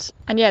 And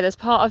yeah, there's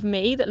part of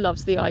me that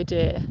loves the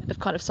idea of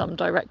kind of some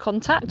direct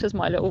contact as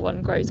my little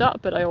one grows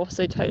up, but I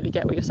also totally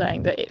get what you're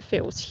saying, that it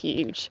feels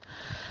huge,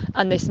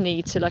 and this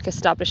need to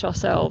establish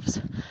ourselves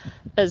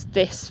as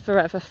this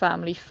forever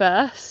family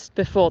first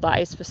before that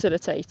is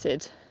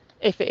facilitated,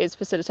 if it is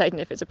facilitated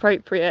and if it's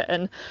appropriate.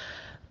 And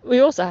we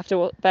also have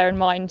to bear in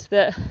mind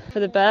that for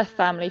the birth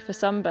family, for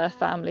some birth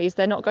families,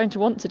 they're not going to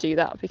want to do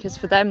that, because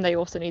for them they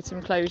also need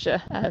some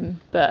closure.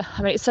 But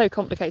I mean, it's so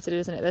complicated,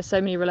 isn't it? There's so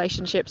many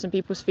relationships and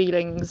people's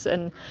feelings,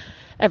 and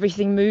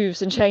everything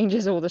moves and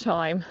changes all the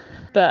time.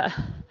 But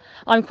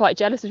I'm quite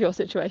jealous of your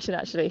situation,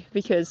 actually,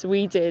 because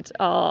we did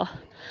our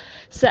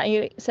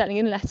settling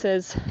in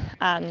letters,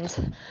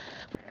 and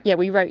yeah,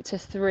 we wrote to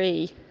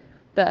 3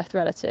 birth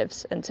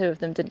relatives and 2 of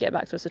them didn't get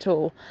back to us at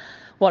all.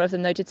 One of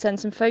them, though, did send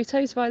some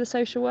photos via the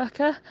social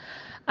worker,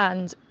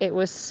 and it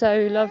was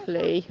so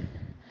lovely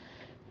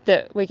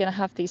that we're going to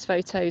have these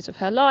photos of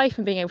her life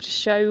and being able to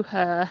show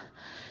her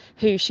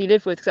who she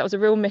lived with, because that was a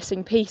real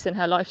missing piece in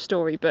her life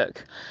story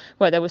book,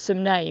 where there were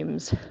some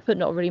names but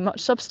not really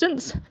much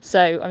substance.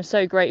 So I'm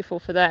so grateful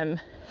for them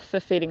for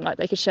feeling like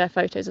they could share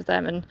photos of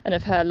them and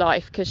of her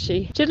life, because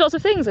she did lots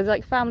of things. There's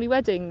like family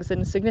weddings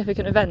and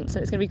significant events,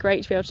 and it's going to be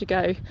great to be able to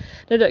go,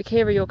 no, look,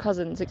 here are your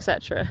cousins,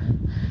 etc.,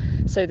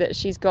 so that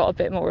she's got a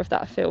bit more of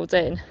that filled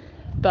in.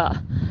 But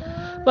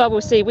well,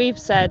 we'll see. We've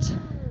said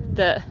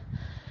that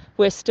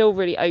we're still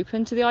really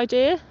open to the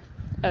idea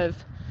of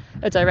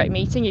a direct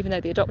meeting, even though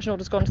the adoption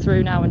order's gone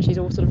through now and she's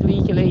all sort of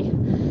legally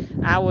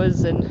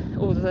ours and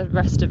all the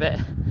rest of it,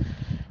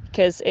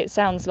 because it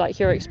sounds like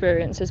your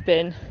experience has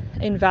been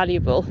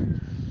invaluable,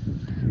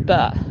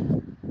 but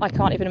I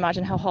can't even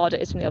imagine how hard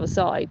it is from the other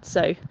side.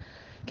 So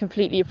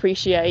completely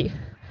appreciate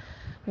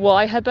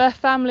why her birth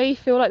family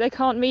feel like they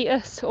can't meet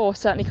us, or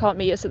certainly can't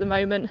meet us at the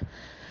moment.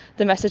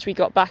 The message we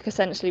got back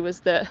essentially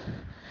was that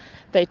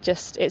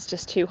it's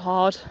just too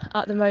hard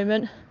at the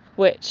moment,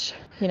 which,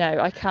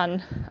 I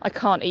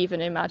can't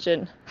even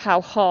imagine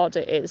how hard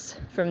it is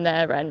from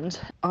their end.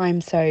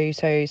 I'm so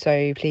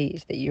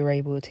pleased that you were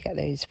able to get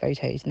those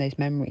photos and those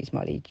memories,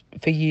 Molly,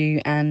 for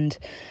you and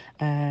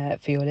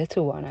for your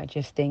little one. I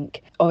just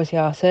think, obviously,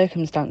 our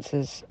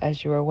circumstances,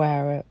 as you're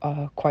aware,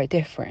 are quite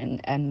different,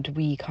 and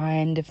we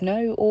kind of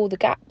know all the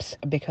gaps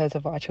because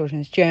of our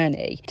children's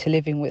journey to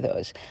living with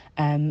us.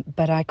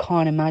 But I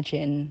can't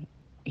imagine,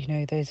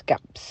 those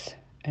gaps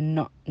and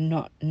not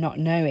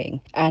knowing.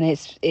 And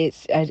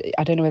it's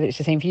I don't know whether it's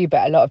the same for you,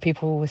 but a lot of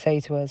people will say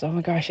to us, oh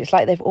my gosh, it's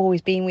like they've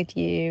always been with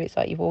you, it's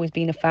like you've always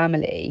been a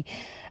family.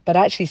 But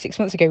actually 6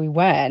 months ago we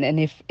weren't, and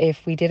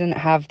if we didn't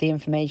have the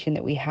information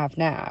that we have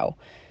now,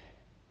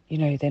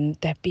 then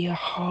there'd be a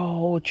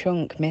whole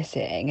chunk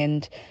missing.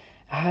 And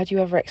how do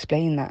you ever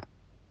explain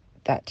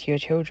that to your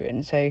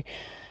children? So,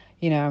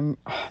 I'm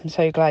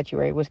so glad you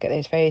were able to get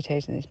those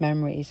photos and those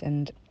memories.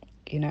 And,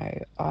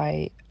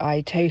 I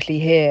totally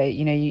hear,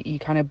 you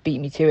kind of beat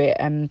me to it.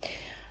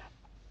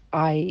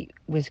 I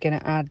was going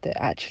to add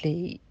that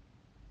actually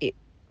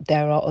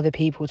there are other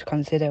people to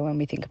consider when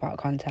we think about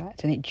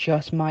contact, and it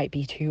just might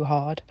be too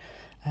hard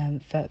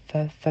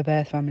for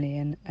birth family,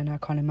 and I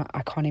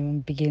can't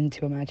even begin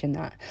to imagine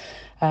that.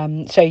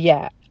 So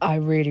yeah, I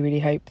really, really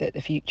hope that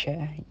the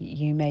future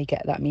you may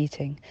get that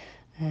meeting.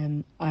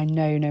 I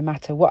know no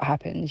matter what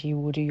happens, you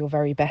will do your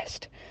very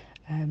best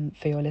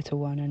for your little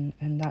one,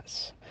 and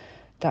that's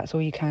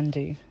all you can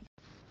do.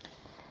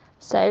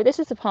 So this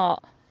is the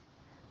part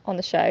on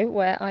the show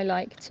where I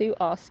like to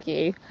ask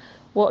you,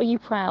 what are you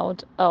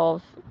proud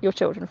of your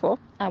children for,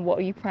 and what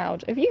are you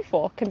proud of you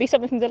for? Can be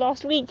something from the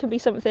last week, can be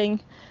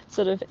something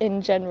sort of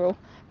in general,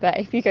 but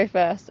if you go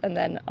first and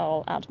then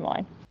I'll add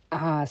mine.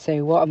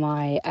 So what am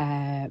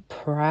I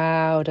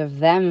proud of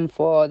them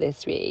for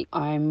this week?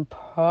 I'm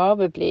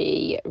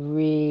probably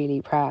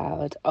really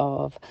proud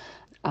of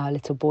our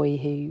little boy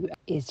who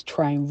is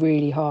trying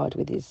really hard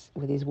with his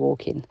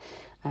walking,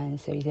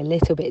 and so he's a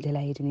little bit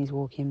delayed in his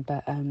walking,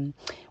 but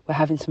we're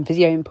having some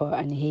physio input,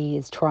 and he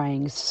is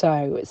trying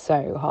so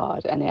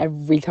hard, and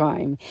every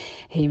time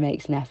he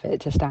makes an effort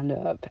to stand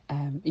up,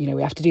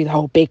 we have to do the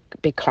whole big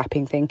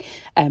clapping thing,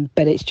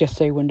 but it's just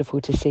so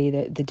wonderful to see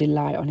the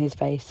delight on his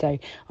face. So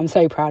I'm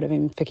so proud of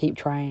him for keep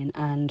trying.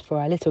 And for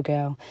our little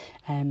girl,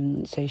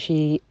 so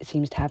she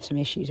seems to have some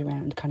issues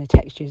around kind of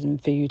textures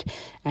and food,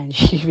 and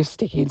she was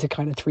sticking to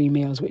kind of 3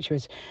 meals, which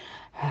was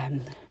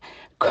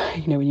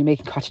when you're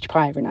making cottage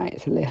pie every night,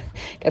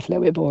 gets a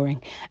little bit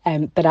boring.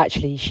 But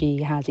actually,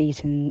 she has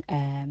eaten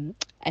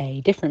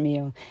a different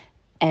meal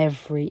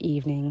every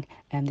evening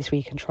this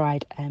week, and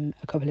tried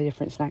a couple of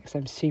different snacks.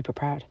 I'm super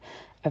proud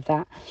of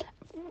that.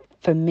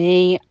 For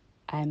me,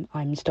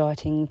 I'm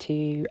starting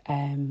to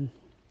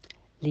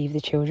leave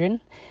the children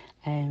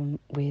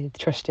with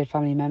trusted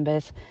family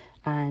members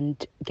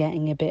and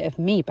getting a bit of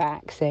me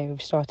back. So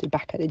I've started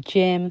back at the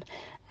gym,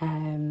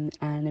 and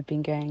I've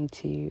been going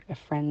to a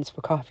friend's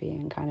for coffee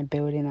and kind of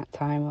building that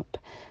time up.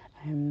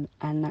 And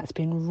that's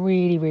been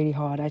really, really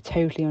hard. I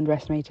totally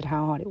underestimated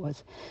how hard it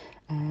was,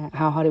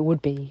 how hard it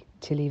would be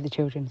to leave the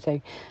children. So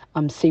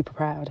I'm super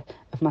proud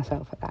of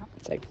myself at that.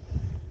 So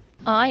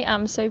I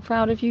am so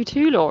proud of you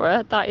too,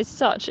 Laura. That is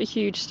such a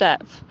huge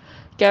step,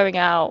 going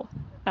out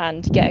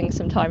and getting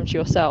some time to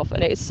yourself,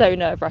 and it's so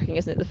nerve-wracking,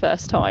 isn't it, the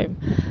first time,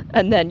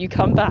 and then you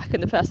come back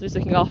and the person who's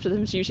looking after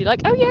them is usually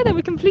like, oh yeah, they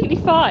were completely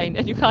fine,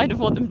 and you kind of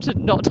want them to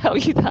not tell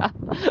you that.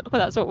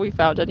 Well, that's what we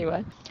found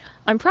anyway.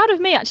 I'm proud of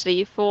me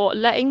actually for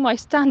letting my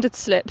standards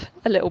slip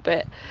a little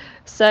bit.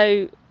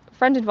 So a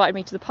friend invited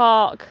me to the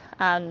park,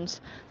 and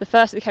the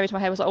first thing that came into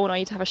my head was like, oh no, I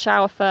need to have a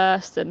shower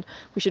first, and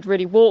we should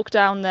really walk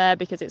down there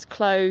because it's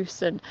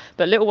close.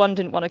 But little one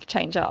didn't want to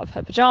change out of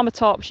her pajama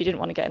top. She didn't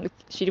want to get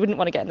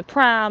in the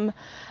pram,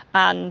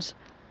 and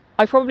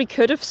I probably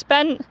could have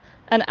spent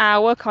an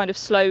hour kind of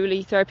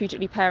slowly,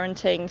 therapeutically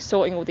parenting,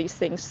 sorting all these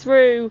things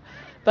through.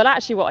 But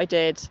actually what I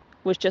did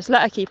was just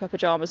let her keep her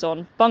pajamas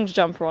on, bunged a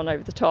jumper on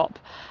over the top,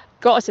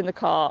 got us in the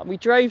car, and we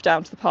drove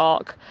down to the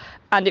park.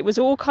 And it was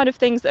all kind of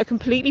things that are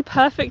completely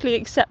perfectly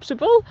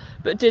acceptable,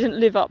 but didn't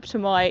live up to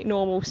my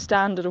normal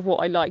standard of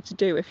what I like to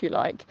do, if you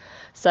like.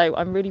 So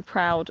I'm really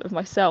proud of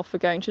myself for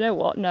going, do you know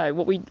what? No,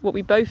 what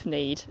we both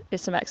need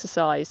is some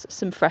exercise,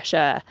 some fresh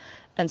air,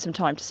 and some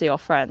time to see our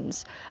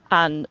friends.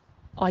 And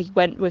I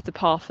went with the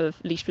path of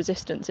least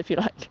resistance, if you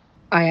like.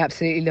 I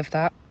absolutely love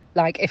that.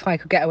 Like, if I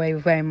could get away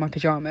with wearing my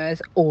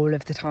pajamas all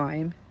of the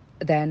time,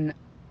 then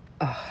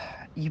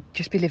you'd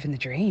just be living the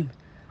dream.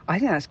 I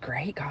think that's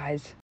great,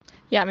 guys.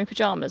 Yeah, I mean,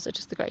 pajamas are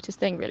just the greatest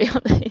thing, really,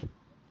 aren't they?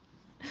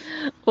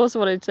 Also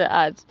wanted to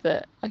add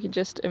that I can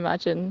just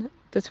imagine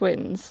the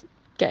twins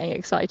getting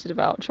excited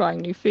about trying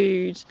new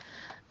food,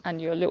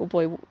 and your little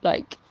boy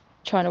like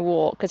trying to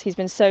walk because he's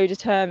been so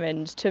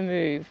determined to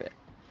move,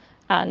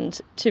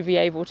 and to be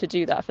able to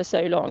do that for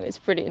so long. It's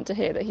brilliant to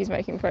hear that he's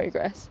making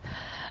progress.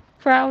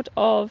 Proud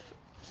of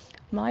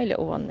my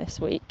little one this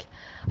week,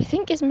 I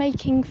think, is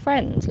making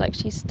friends. Like,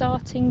 she's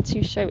starting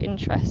to show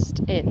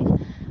interest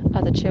in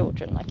other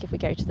children, like if we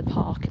go to the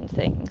park and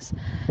things,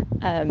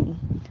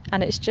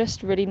 and it's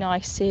just really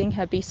nice seeing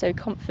her be so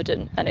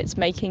confident, and it's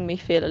making me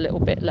feel a little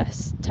bit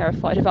less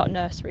terrified about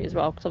nursery as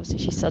well, because obviously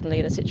she's suddenly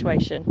in a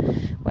situation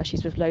where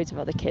she's with loads of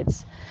other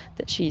kids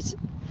that she's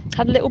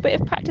had a little bit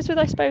of practice with,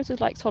 I suppose,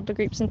 with like toddler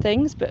groups and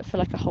things, but for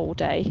like a whole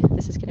day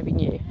this is going to be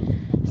new.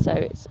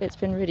 So it's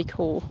been really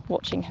cool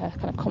watching her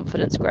kind of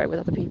confidence grow with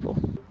other people.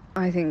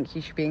 I think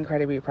you should be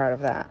incredibly proud of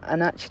that.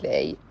 And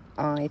actually,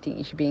 I think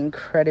you should be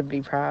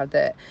incredibly proud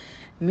that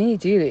Minnie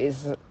Dooley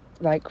is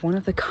like one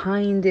of the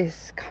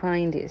kindest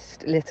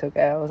little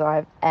girls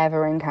I've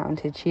ever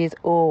encountered. She is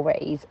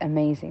always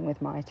amazing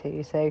with my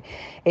two. So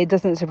it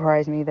doesn't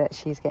surprise me that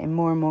she's getting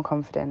more and more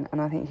confident. And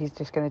I think she's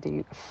just going to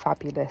do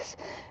fabulous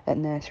at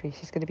nursery.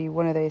 She's going to be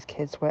one of those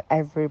kids where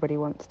everybody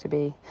wants to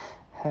be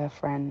her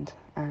friend.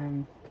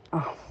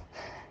 Oh,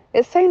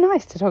 it's so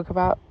nice to talk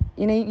about.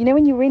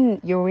 When you're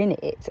in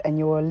it and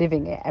you're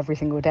living it every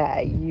single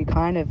day, you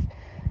kind of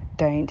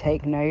don't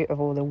take note of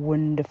all the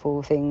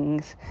wonderful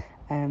things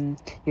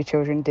your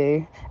children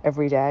do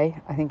every day.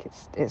 I think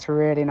it's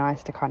really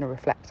nice to kind of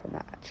reflect on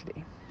that,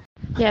 actually.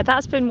 Yeah,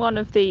 that's been one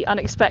of the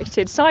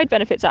unexpected side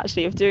benefits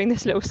actually of doing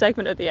this little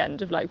segment at the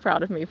end of like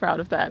proud of me,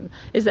 proud of them,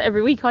 is that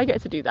every week I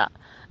get to do that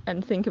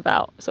and think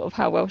about sort of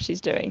how well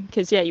she's doing.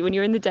 Because yeah, when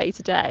you're in the day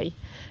to day,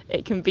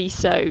 it can be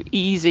so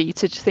easy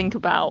to think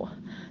about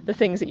the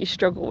things that you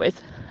struggle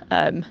with,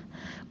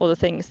 or the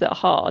things that are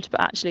hard, but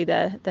actually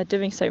they're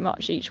doing so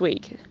much each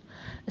week.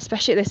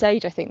 Especially at this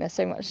age, I think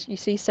you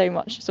see so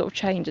much sort of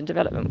change and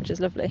development, which is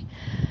lovely.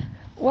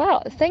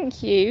 Wow,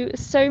 thank you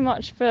so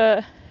much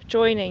for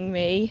joining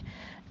me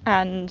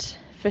and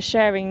for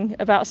sharing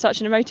about such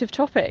an emotive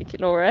topic,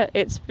 Laura.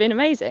 It's been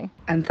amazing.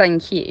 And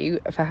thank you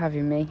for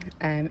having me.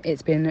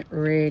 It's been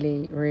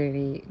really,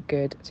 really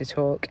good to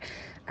talk.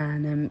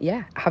 And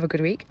have a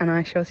good week, and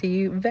I shall see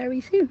you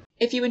very soon.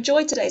 If you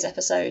enjoyed today's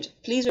episode,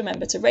 please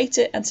remember to rate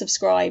it and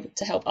subscribe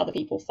to help other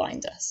people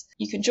find us.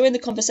 You can join the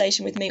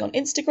conversation with me on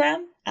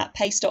Instagram at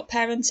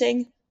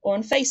pace.parenting or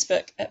on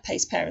Facebook at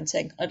Pace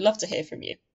Parenting. I'd love to hear from you.